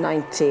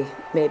 90,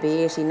 maybe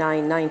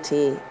 89,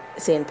 90,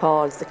 St.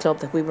 Paul's, the club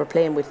that we were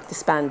playing with,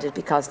 disbanded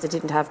because they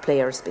didn't have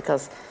players,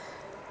 because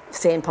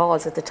St.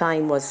 Paul's at the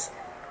time was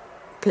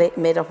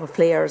made up of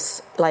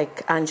players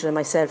like Angela and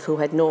myself who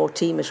had no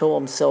team at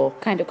home. So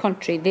kind of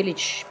country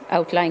village,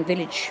 outlying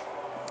village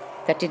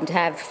that didn't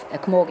have a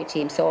camogie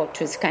team, so it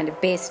was kind of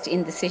based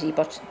in the city,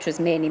 but it was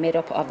mainly made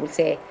up of, we'll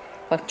say,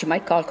 what you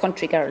might call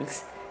country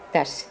girls,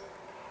 that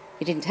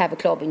you didn't have a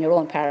club in your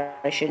own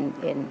parish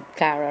in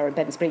Clara or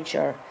Bensbridge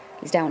or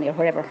Lisdowney or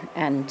wherever,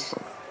 and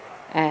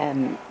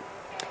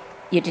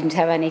you didn't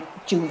have any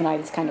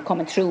juveniles kind of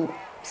coming through,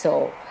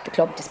 so the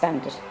club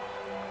disbanded.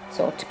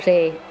 So to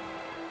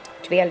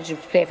be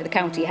eligible to play for the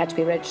county, you had to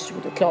be registered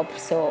with the club,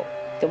 so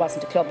there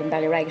wasn't a club in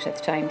Ballyragget at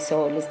the time,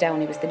 so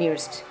Lisdowney was the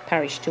nearest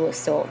parish to us,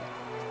 so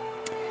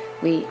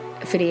we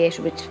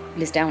affiliated with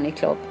Lisdowney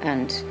Club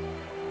and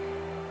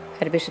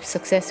had a bit of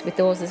success with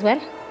those as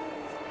well.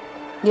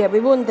 Yeah, we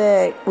won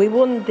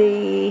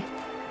the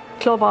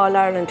Club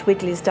All-Ireland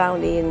with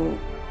Lisdowney in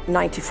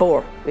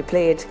 94. We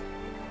played,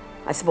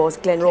 I suppose,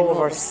 Glen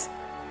Rovers.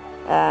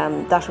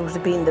 That would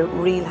have been the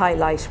real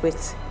highlight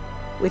with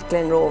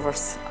Glen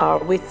Rovers, or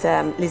with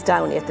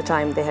Lisdowney at the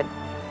time. They had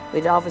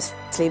We'd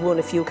obviously won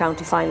a few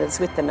county finals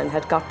with them and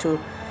had got to,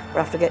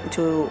 after getting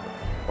to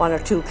 1 or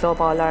 2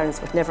 club All-Irelands,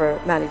 but never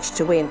managed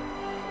to win.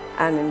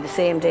 And in the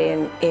same day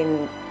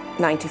in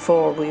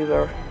 94 we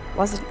were,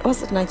 was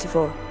it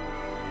 94?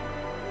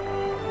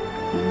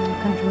 I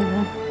can't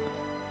remember.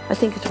 I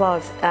think it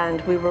was,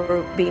 and we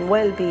were being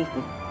well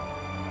beaten.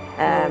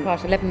 We were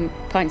 11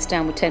 points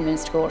down with 10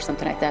 minutes to go or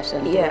something like that.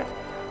 And yeah.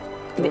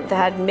 They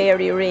had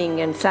Mary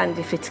Ring and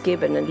Sandy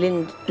Fitzgibbon and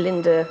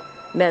Linda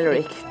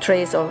Mellerick,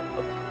 Trace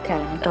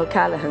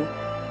O'Callaghan.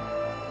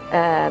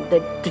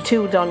 The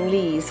 2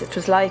 Dunlees, it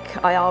was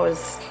like, I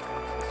always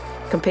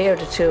compared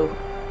it to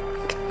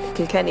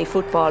Kilkenny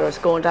footballers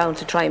going down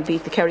to try and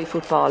beat the Kerry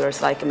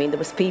footballers. Like, I mean, there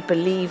was people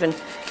leaving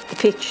the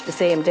pitch the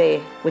same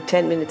day with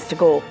 10 minutes to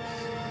go.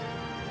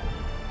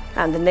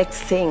 And the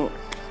next thing,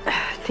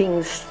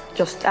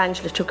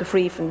 Angela took a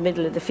free from the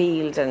middle of the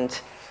field and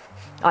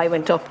I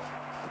went up,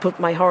 put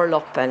my hurl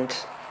up, and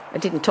I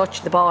didn't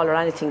touch the ball or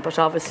anything, but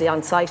obviously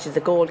on sight of the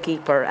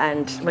goalkeeper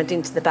and went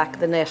into the back of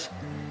the net.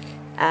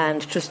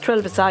 And it was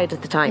 12-a-side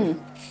at the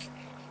time.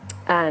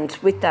 And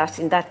with that,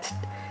 in that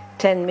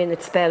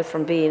 10-minute spell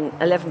from being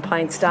 11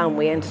 points down,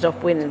 we ended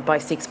up winning by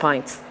 6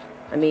 points.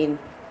 I mean,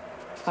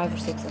 5 or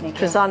 6, I think.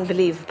 It was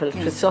unbelievable.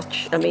 It was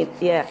such, I mean,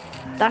 yeah,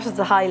 that is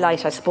the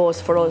highlight, I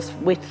suppose, for us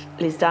with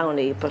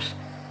Lisdowney. But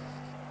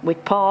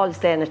with Paul's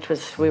then,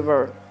 we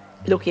were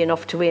lucky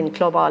enough to win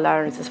Club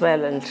All-Irelands as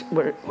well, and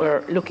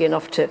we're lucky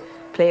enough to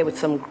play with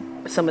some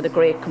of the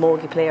great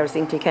camogie players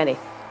in Kilkenny.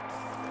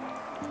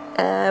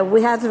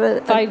 We had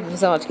 5 of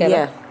us all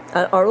together.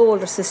 Yeah, our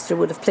older sister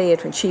would have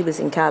played when she was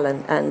in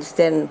Callan, and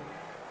then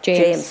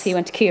James. He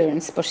went to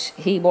Kieran's, but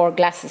he wore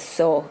glasses,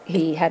 so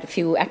he had a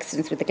few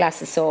accidents with the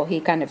glasses, so he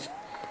kind of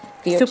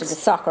veered to the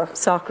soccer.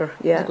 Soccer,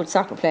 yeah. He's a good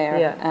soccer player.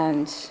 Yeah.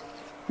 And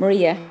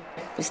Maria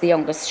was the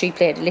youngest. She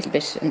played a little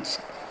bit, and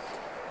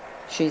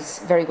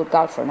she's a very good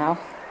golfer now.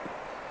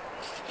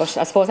 But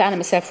I suppose Anne and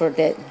myself were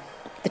the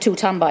 2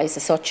 tomboys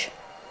as such.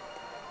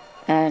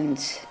 And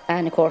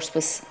Anne, of course,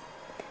 was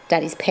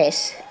Daddy's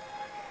pet.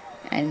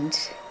 And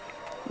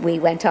we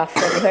went off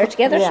everywhere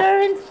together,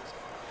 Sharon.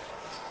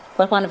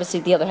 What one of us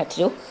did, the other had to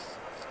do.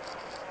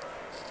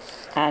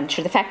 And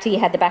sure, the fact he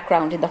had the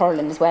background in the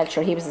hurling as well,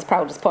 sure, he was as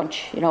proud as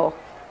Punch, you know,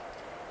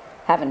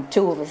 having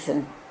 2 of us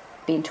and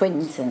being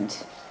twins, and,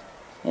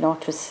 you know,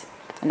 it was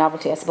a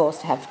novelty, I suppose,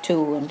 to have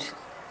 2. And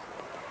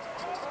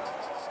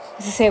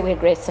as I say, we had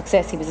great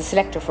success. He was a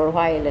selector for a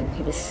while and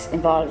he was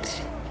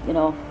involved, you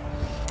know,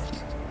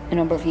 a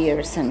number of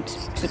years, and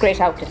it was a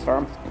great outlet for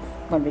him.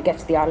 When we get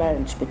to the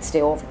All-Ireland, we'd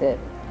stay over the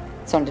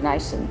Sunday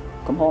night and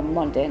come home on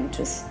Monday, and it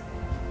was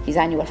his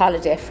annual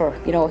holiday for,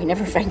 you know, he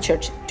never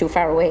ventured too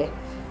far away.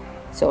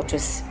 So it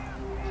was,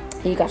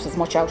 he got as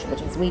much out of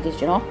it as we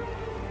did, you know.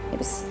 He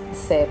was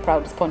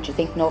proud as Punch. I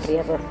think nobody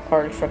ever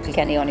hurled for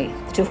Kilkenny, only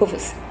the 2 of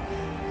us,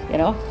 you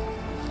know.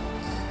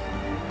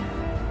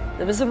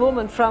 There was a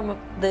woman from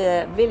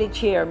the village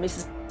here,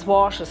 Mrs.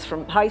 Waters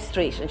from High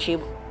Street, and she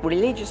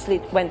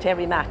religiously went to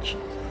every match.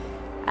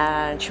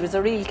 And she was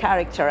a real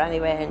character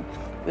anyway, and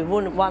we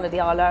won one of the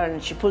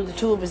All-Ireland. She pulled the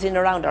 2 of us in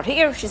around her.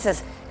 Here, she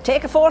says,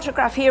 take a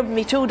photograph here with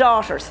me 2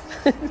 daughters.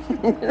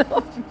 You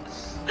know?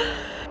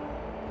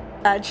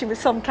 And she was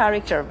some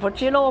character.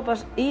 But, you know,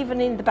 but even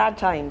in the bad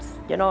times,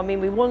 you know, I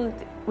mean, we won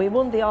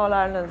the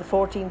All-Ireland on the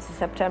 14th of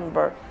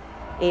September,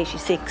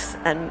 86,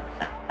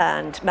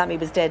 and Mammy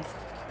was dead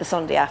the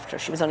Sunday after.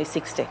 She was only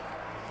 60.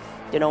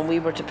 You know, and we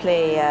were to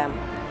play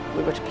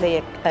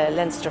a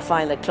Leinster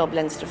final, a club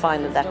Leinster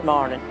final that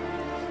morning.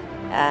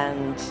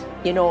 And,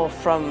 you know,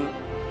 from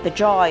the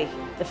joy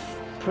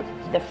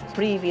the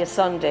previous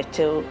Sunday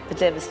to the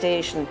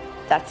devastation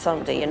that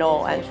Sunday, you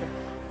know,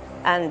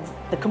 and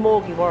the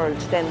camogie world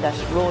then that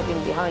rode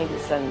in behind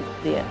us, and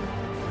the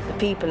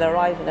people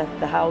arriving at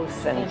the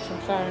house, and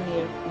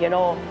you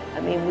know,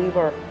 I mean,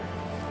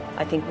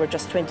 I think we were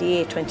just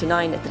 28,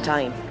 29 at the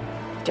time,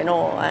 you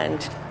know,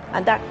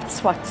 and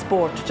that's what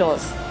sport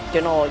does,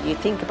 you know. You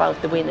think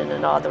about the winning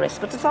and all the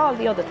rest, but it's all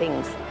the other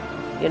things,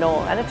 you know,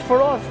 and it's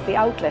for us, the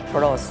outlet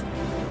for us,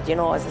 you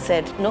know. As I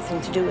said,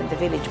 nothing to do in the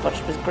village, but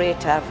it was great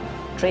to have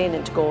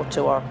training to go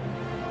to, or,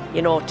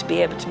 you know, to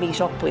be able to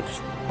meet up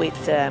with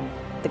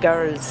the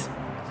girls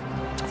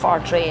for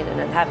training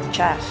and have the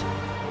chat,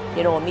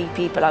 you know, meet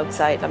people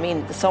outside. I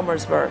mean, the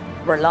summers were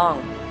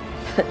long,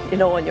 you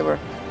know, and you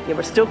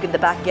were stuck in the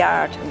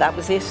backyard, and that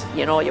was it,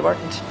 you know. You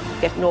weren't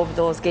getting over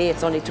those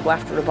gates only to go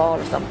after a ball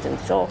or something.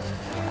 So,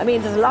 I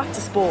mean, there's lots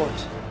of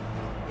sport,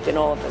 you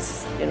know,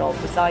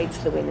 besides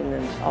the winning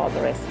and all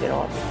the rest, you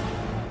know.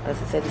 As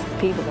I said, it's the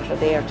people that are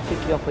there to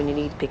pick you up when you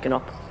need picking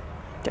up,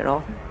 you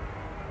know.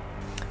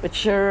 But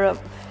sure,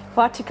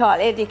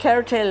 Eddie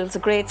Kerr tells a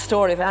great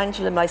story.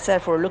 Angela and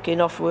myself were lucky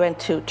enough, we went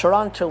to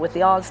Toronto with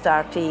the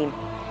All-Star team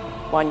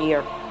one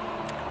year.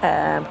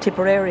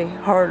 Tipperary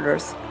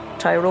hurlers,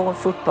 Tyrone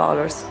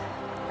footballers,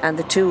 and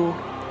the 2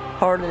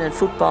 hurling and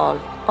football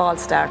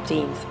All-Star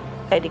teams.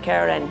 Eddie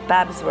Kerr and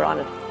Babs were on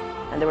it,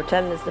 and they were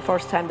telling us the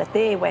first time that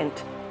they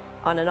went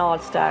on an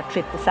All-Star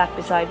trip, they sat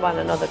beside one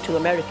another to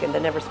America and they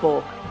never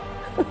spoke.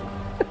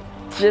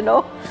 You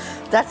know?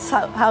 that's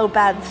how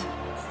bad.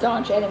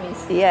 Staunch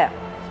enemies. Yeah.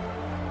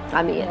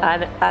 I mean,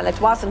 and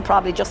it wasn't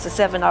probably just a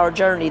 7-hour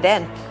journey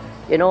then.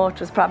 You know, it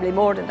was probably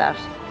more than that.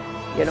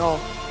 You know,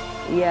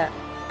 yeah.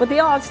 But the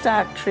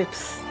All-Star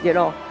trips, you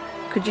know,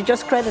 could you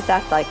just credit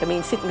that? Like, I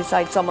mean, sitting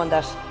beside someone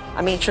that,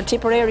 I mean, sure,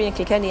 Tipperary and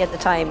Kilkenny at the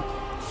time,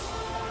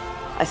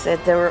 I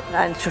said they were,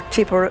 and sure,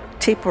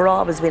 Tip were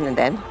always winning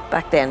then,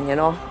 back then, you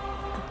know.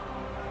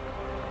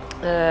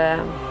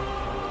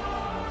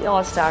 The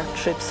All-Star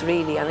trips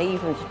really, and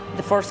even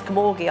the first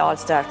Camogie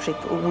All-Star trip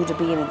would have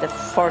been the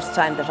first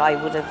time that I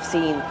would have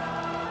seen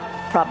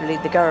probably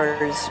the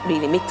girls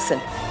really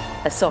mixing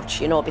as such,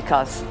 you know,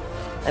 because,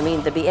 I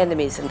mean, there'd be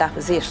enemies and that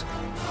was it.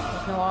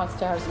 There's no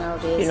All-Stars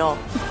nowadays. You know.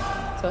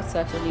 So it's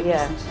actually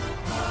Yeah. recent.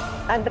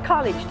 And the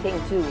college thing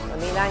too. I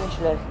mean,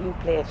 Angela, you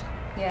played.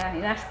 Yeah,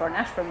 in Ashbourne.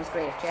 Ashbourne was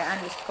great, yeah.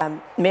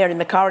 And Mary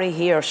McCarry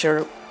here,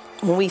 sure,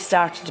 when we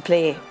started to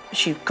play,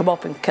 she'd come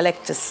up and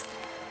collect us,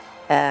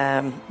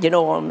 you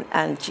know,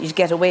 and she'd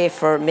get away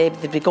for, maybe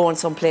they'd be going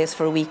someplace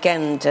for a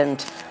weekend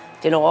and,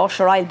 you know, oh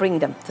sure, I'll bring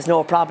them, there's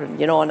no problem,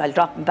 you know, and I'll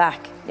drop them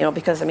back, you know,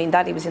 because, I mean,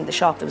 Daddy was in the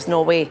shop, there was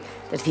no way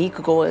that he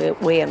could go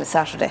away on a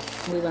Saturday.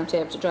 we weren't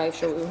able to drive,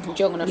 so we weren't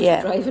young enough to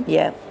Yeah, be driving.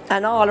 yeah,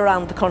 and all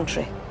around the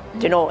country,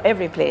 you know,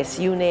 every place,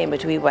 you name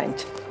it, we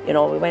went. You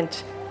know, we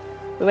went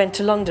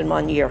to London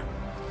one year.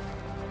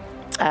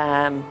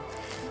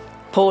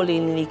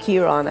 Pauline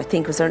Kieran, I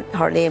think was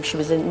her name. She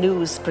was a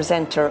news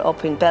presenter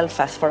up in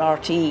Belfast for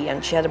RTE,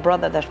 and she had a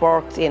brother that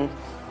worked in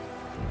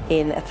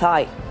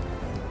Athy.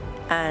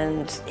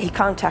 And he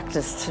contacted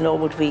us to know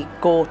would we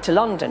go to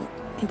London,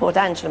 both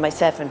Angela and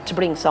myself, and to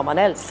bring someone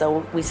else.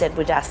 So we said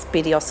we'd ask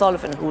Biddy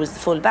O'Sullivan, who was the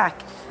full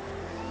back.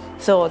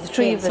 So the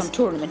three of us. Some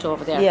tournament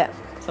over there. Yeah.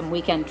 Some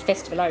weekend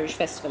festival, Irish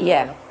festival.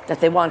 Yeah, that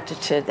they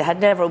wanted to. They had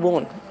never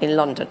won in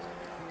London.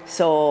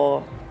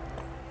 So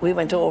we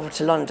went over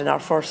to London, our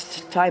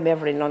first time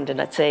ever in London,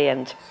 I'd say,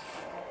 and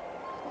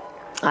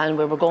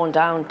we were going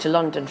down to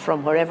London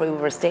from wherever we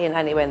were staying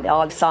anyway, and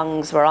all the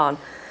songs were on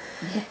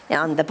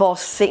the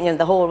bus, singing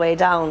the whole way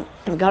down.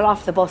 And we got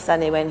off the bus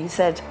anyway, and he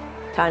said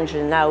to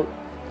Angela, now,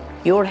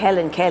 you're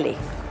Helen Kelly,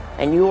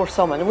 and you're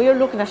someone. And we were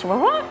looking at him,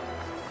 what?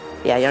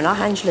 Yeah, you're not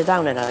Angela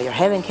Downer now, you're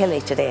Helen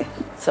Kelly today.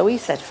 So we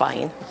said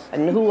fine,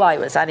 and who I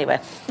was anyway.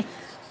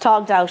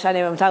 Togged out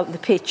anyway, went out in the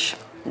pitch.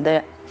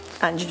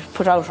 Angela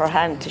put out her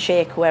hand to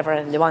shake whoever,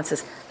 and the one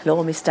says,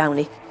 hello, Miss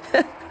Downey.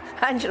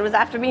 Angela was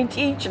after me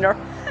teaching her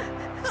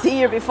the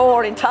year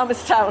before in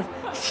Thomastown,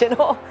 you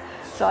know.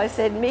 So I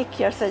said, Mick,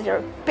 I said,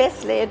 your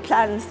best laid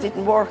plans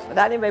didn't work. But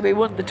anyway, we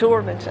won the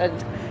tournament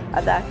and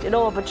that, you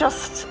know, but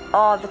just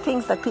all the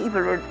things that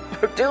people were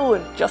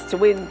doing just to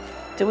win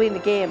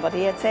the game. But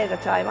he had said at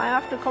the time,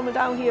 after coming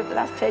down here for the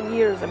last 10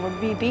 years and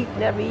we'd be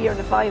beaten every year in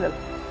the final.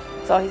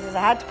 So he says,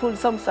 I had to pull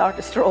some sort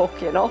of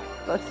stroke, you know.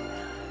 But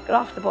get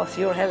off the bus,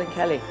 you're Helen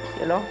Kelly,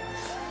 you know.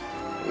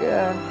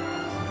 Yeah.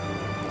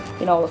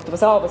 You know, there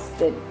was always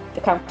the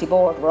county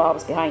board were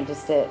always behind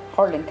us, the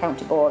hurling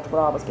county board were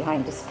always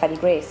behind us. Paddy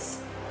Grace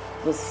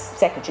was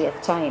secretary at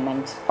the time,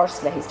 and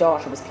Ursula, his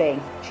daughter, was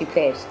playing. She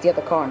played the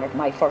other corner at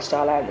my first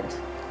All-Ireland.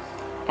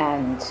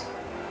 And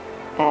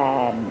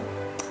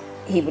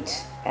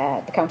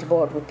the county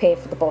board would pay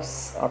for the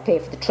bus or pay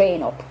for the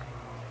train up,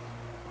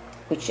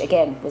 which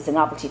again was a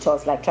novelty to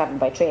us, like travelling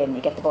by train.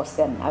 You get the bus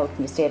then out and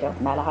you stayed out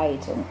in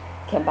Malahide and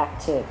came back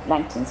to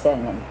Langton's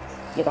then, and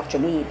you got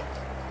your meal.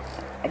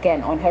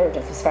 Again, unheard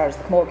of as far as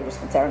the Camogie was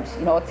concerned.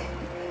 You know,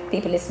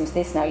 people listening to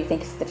this now, you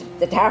think it's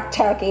the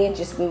dark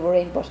ages we were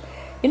in, but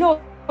you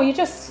know,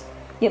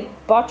 you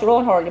bought your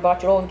own hurl, you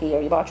bought your own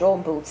gear, you bought your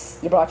own boots,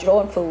 you brought your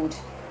own food,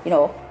 you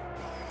know,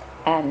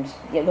 and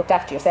you looked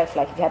after yourself.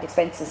 Like if you had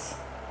expenses,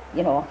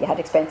 you know, you had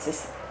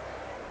expenses,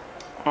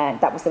 and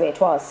that was the way it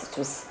was. It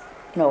was,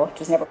 you know, it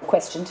was never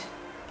questioned,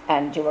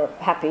 and you were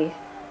happy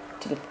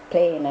to be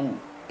playing and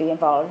be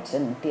involved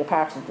and be a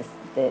part of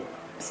the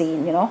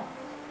scene, you know.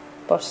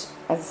 But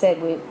as I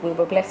said, we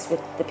were blessed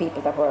with the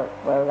people that were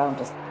around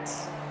us.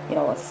 You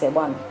know, as I say,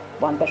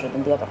 one better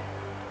than the other.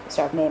 You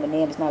start naming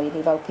names now, you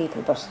leave out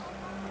people, but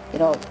you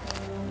know,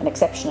 an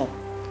exceptional.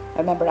 I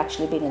remember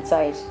actually being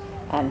inside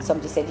and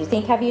somebody said, do you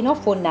think, have you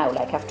enough fun now,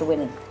 like after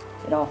winning,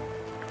 you know,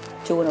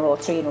 2 in a row,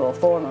 3 in a row,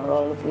 4 in a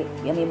row?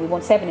 We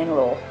won 7 in a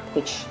row,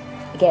 which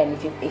again,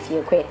 if you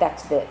equate that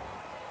to the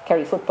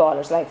Kerry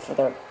footballers' life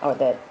or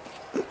the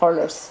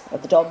hurlers or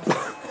the Dubs,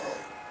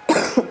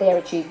 their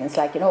achievements,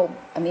 like, you know,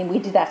 I mean, we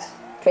did that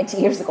 20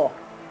 years ago,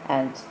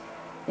 and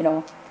you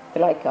know, the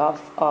like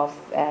of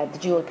the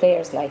dual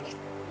players like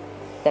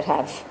that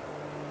have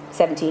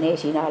 17,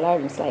 18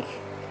 All-Irelands, like,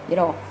 you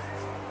know,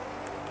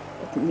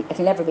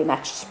 it'll never be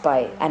matched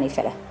by any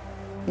fella,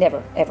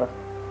 never, ever,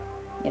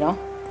 you know.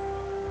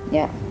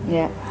 Yeah.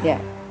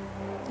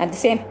 And the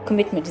same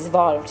commitment is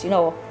evolved, you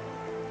know,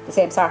 the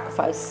same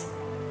sacrifice.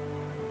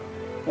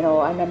 You know,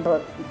 I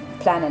remember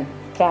planning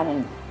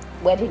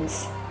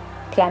weddings,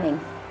 planning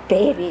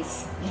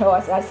babies. You know,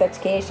 as I said to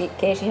Katie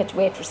had to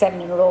wait for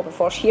 7 in a row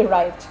before she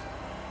arrived.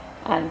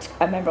 And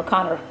I remember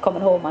Conor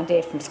coming home one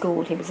day from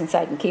school. He was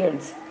inside in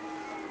Kieran's,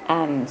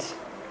 and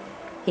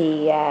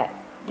he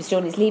was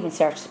doing his leaving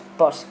cert,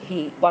 but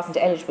he wasn't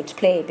eligible to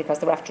play because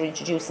they were after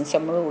introducing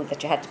some rule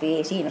that you had to be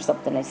 18 or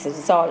something. I said,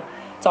 it's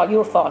all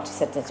your fault. He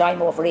said that I'm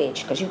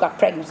overage because you got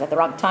pregnant at the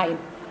wrong time.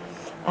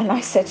 And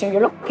I said to him,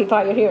 you're lucky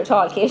why you're here at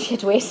all, Kate. You had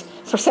to wait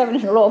for 7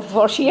 in a row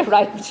before she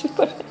arrived.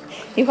 But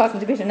he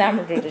wasn't a bit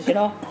enamoured with it, you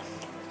know.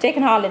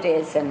 Taking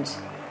holidays and,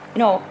 you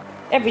know,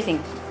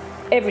 everything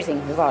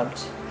revolved.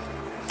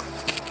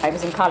 I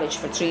was in college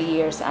for 3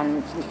 years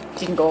and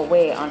didn't go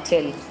away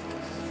until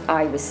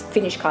I was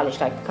finished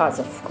college, like, because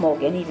of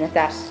Camogie. And even at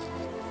that,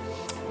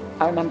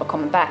 I remember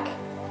coming back.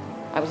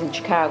 I was in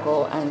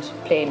Chicago and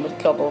playing with a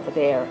club over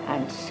there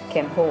and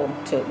came home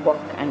to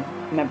work, and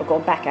I remember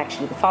going back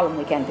actually the following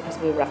weekend because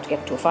we were after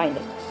getting to a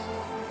final.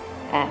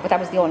 But that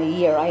was the only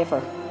year I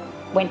ever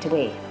went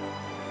away.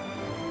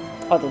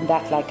 Other than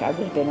that, like, I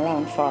would have been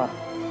around for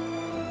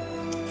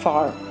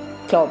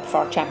club,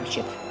 for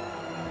championship.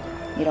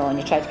 You know, and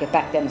you tried to get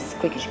back then as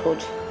quick as you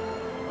could.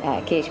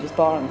 Katie was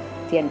born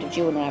at the end of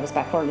June and I was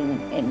back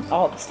hurling in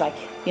August, like,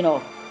 you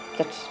know,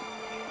 that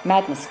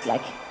madness,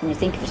 like, when you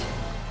think of it.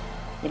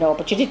 You know,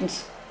 but you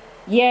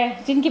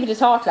didn't give it a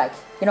thought, like,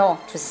 you know,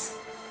 it was,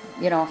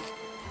 you know,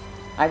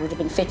 I would have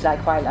been fit,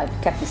 like, while I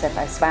kept myself,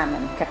 I swam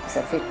and kept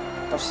myself fit,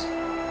 but,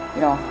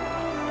 you know,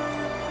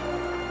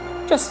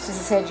 just as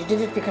I said, you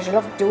did it because you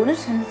loved doing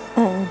it and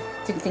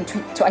didn't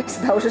think twice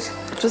about it.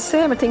 It was the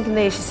same, I think, in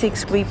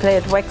 '86 we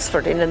played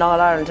Wexford in an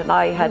All-Ireland and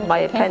I had my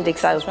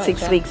appendix out right,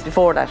 6 weeks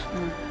before that.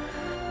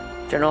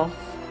 Do you know?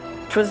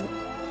 It was,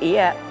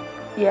 it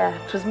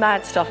was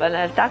mad stuff, and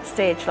at that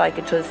stage, like,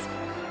 it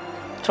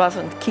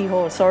wasn't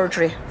keyhole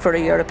surgery for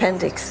your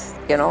appendix,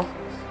 you know.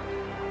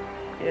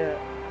 Yeah.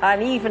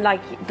 And even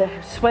like the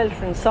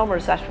sweltering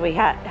summers that we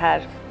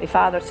had my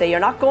father say, you're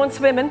not going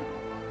swimming.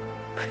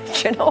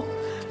 You know,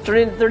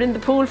 they're in the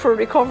pool for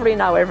recovery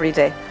now every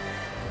day.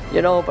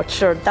 You know, but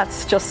sure,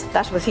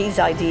 that was his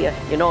idea,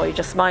 you know, you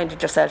just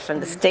minded yourself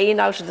and the staying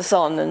out of the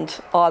sun and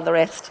all the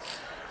rest.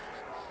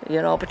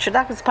 You know, but sure,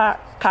 that was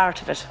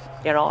part of it,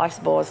 you know. I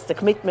suppose the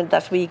commitment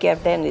that we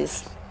gave then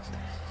is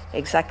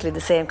exactly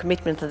the same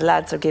commitment that the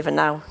lads are given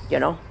now, you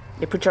know.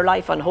 You put your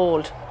life on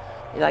hold.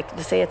 Like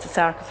they say, it's a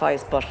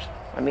sacrifice, but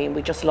I mean,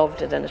 we just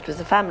loved it and it was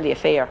a family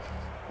affair.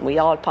 We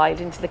all piled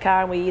into the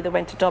car and we either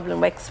went to Dublin,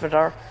 Wexford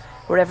or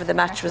wherever the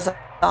match was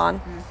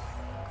on.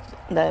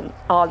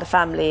 All the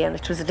family, and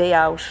it was a day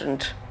out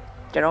and,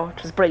 you know, it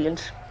was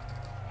brilliant,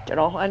 you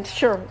know. And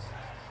sure,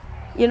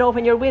 you know,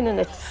 when you're winning,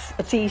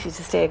 it's easy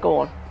to stay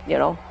going, you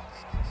know.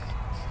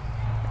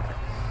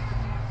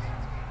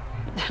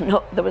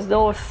 No, there was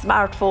no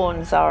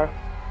smartphones or,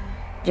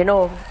 you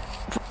know,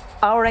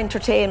 our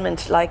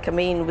entertainment, like, I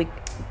mean,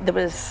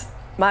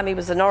 Mammy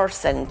was a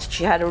nurse and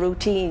she had a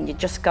routine. You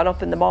just got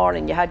up in the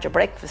morning, you had your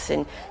breakfast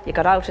and you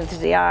got out into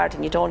the yard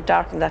and you don't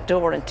darken that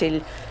door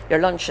until your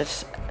lunch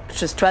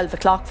it was 12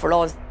 o'clock for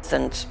us,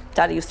 and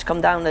Daddy used to come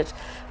down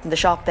from the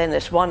shop then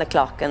at 1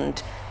 o'clock,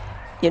 and,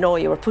 you know,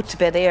 you were put to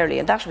bed early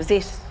and that was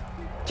it.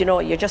 You know,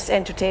 you just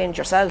entertained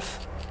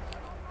yourself,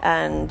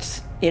 and,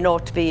 you know,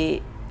 to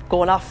be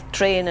going off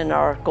training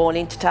or going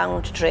into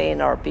town to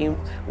train or being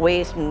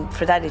waiting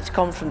for Daddy to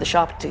come from the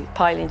shop to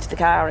pile into the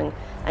car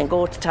and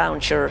go to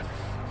town, sure,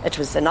 it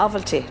was a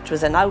novelty, it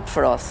was an out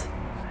for us,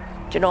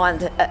 you know,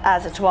 and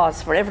as it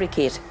was for every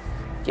kid,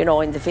 you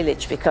know, in the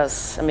village,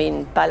 because, I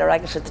mean,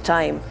 Ballyragget at the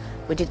time,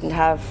 we didn't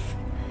have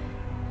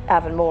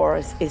Avonmore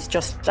is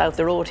just out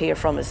the road here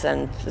from us,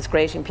 and there's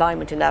great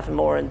employment in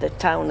Avonmore, and the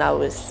town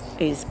now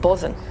is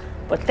buzzing.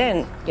 But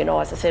then, you know,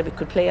 as I said, we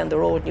could play on the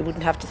road and you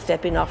wouldn't have to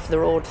step in off the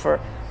road for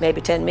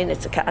maybe 10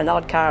 minutes, an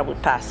odd car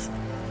would pass.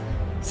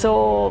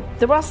 So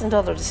there wasn't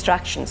other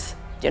distractions,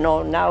 you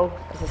know. Now,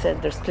 as I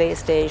said, there's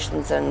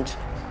PlayStations and,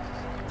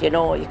 you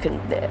know,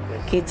 the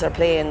kids are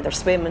playing, they're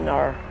swimming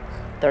or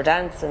they're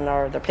dancing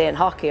or they're playing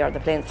hockey or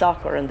they're playing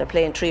soccer and they're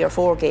playing 3 or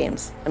 4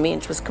 games. I mean,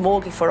 it was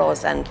camogie for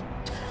us and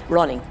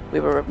running. We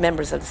were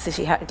members of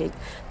the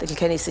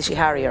Kilkenny City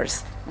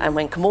Harriers, and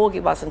when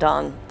camogie wasn't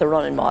on, the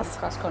running was.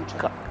 Cross country.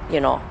 You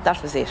know,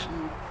 that was it.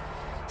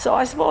 So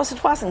I suppose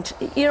it wasn't,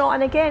 you know,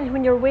 and again,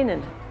 when you're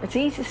winning, it's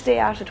easy to stay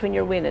at it when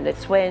you're winning.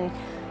 It's when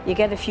you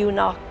get a few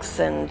knocks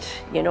and,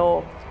 you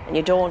know, and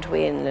you don't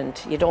win and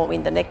you don't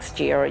win the next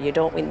year or you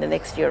don't win the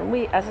next year. And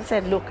we, as I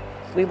said, look,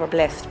 we were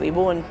blessed. We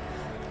won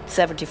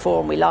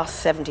 74 and we lost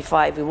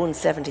 75, we won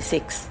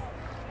 76,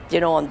 you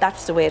know, and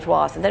that's the way it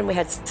was. And then we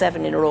had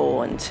 7 in a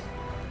row, and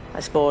I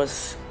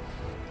suppose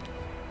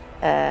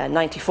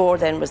 94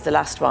 then was the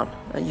last one.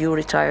 And you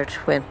retired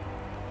when?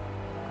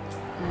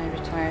 I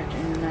retired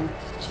in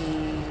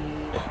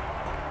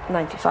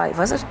 95,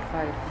 was it?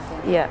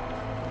 95, yeah.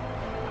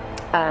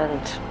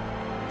 And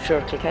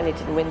sure, Kilkenny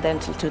didn't win then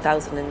till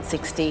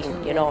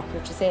 2016, you know.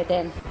 What you say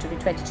then, to be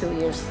 22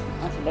 years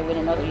until they win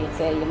another, you'd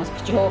say you must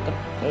be joking.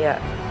 Yeah.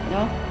 You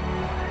know?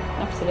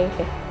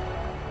 Absolutely.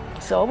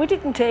 So we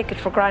didn't take it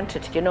for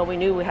granted, you know. We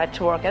knew we had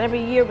to work, and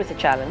every year was a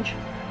challenge.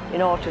 You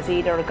know, it was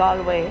either a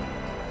Galway,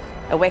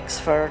 a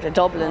Wexford, a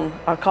Dublin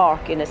or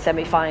Cork in a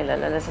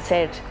semi-final, and as I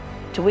said,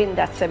 to win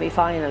that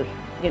semi-final,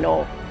 you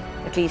know,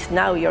 at least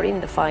now you're in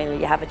the final,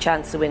 you have a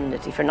chance to win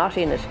it. If you're not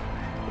in it,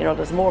 You know,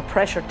 there's more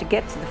pressure to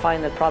get to the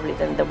final probably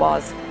than there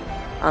was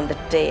on the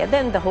day. And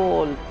then the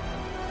whole,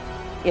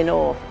 you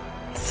know,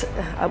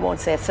 I won't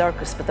say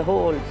circus, but the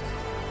whole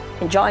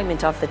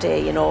enjoyment of the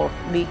day, you know,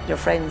 meeting your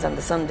friends on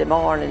the Sunday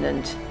morning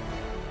and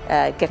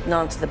getting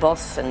onto the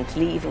bus and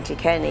leaving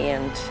Kilkenny,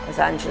 and as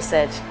Angela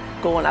said,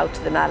 going out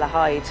to the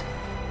Malahide,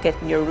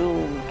 getting your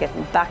room,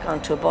 getting back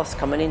onto a bus,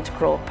 coming into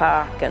Croke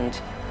Park, and,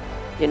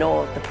 you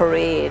know, the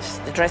parade,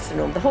 the dressing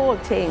room, the whole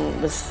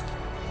thing just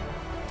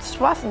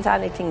wasn't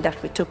anything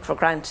that we took for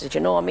granted,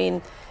 you know. I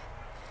mean,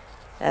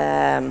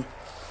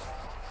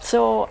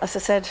 so as I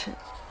said,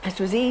 it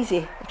was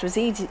easy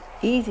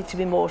to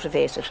be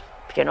motivated,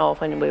 you know,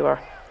 when we were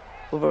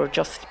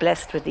just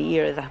blessed with the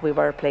year that we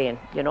were playing,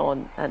 you know,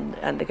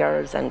 and the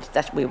girls, and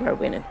that we were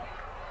winning.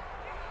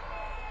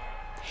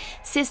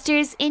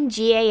 Sisters in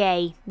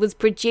GAA was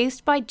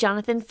produced by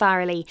Jonathan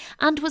Farrelly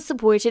and was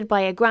supported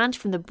by a grant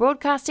from the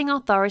Broadcasting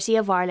Authority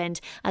of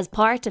Ireland as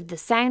part of the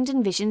Sound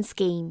and Vision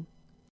scheme.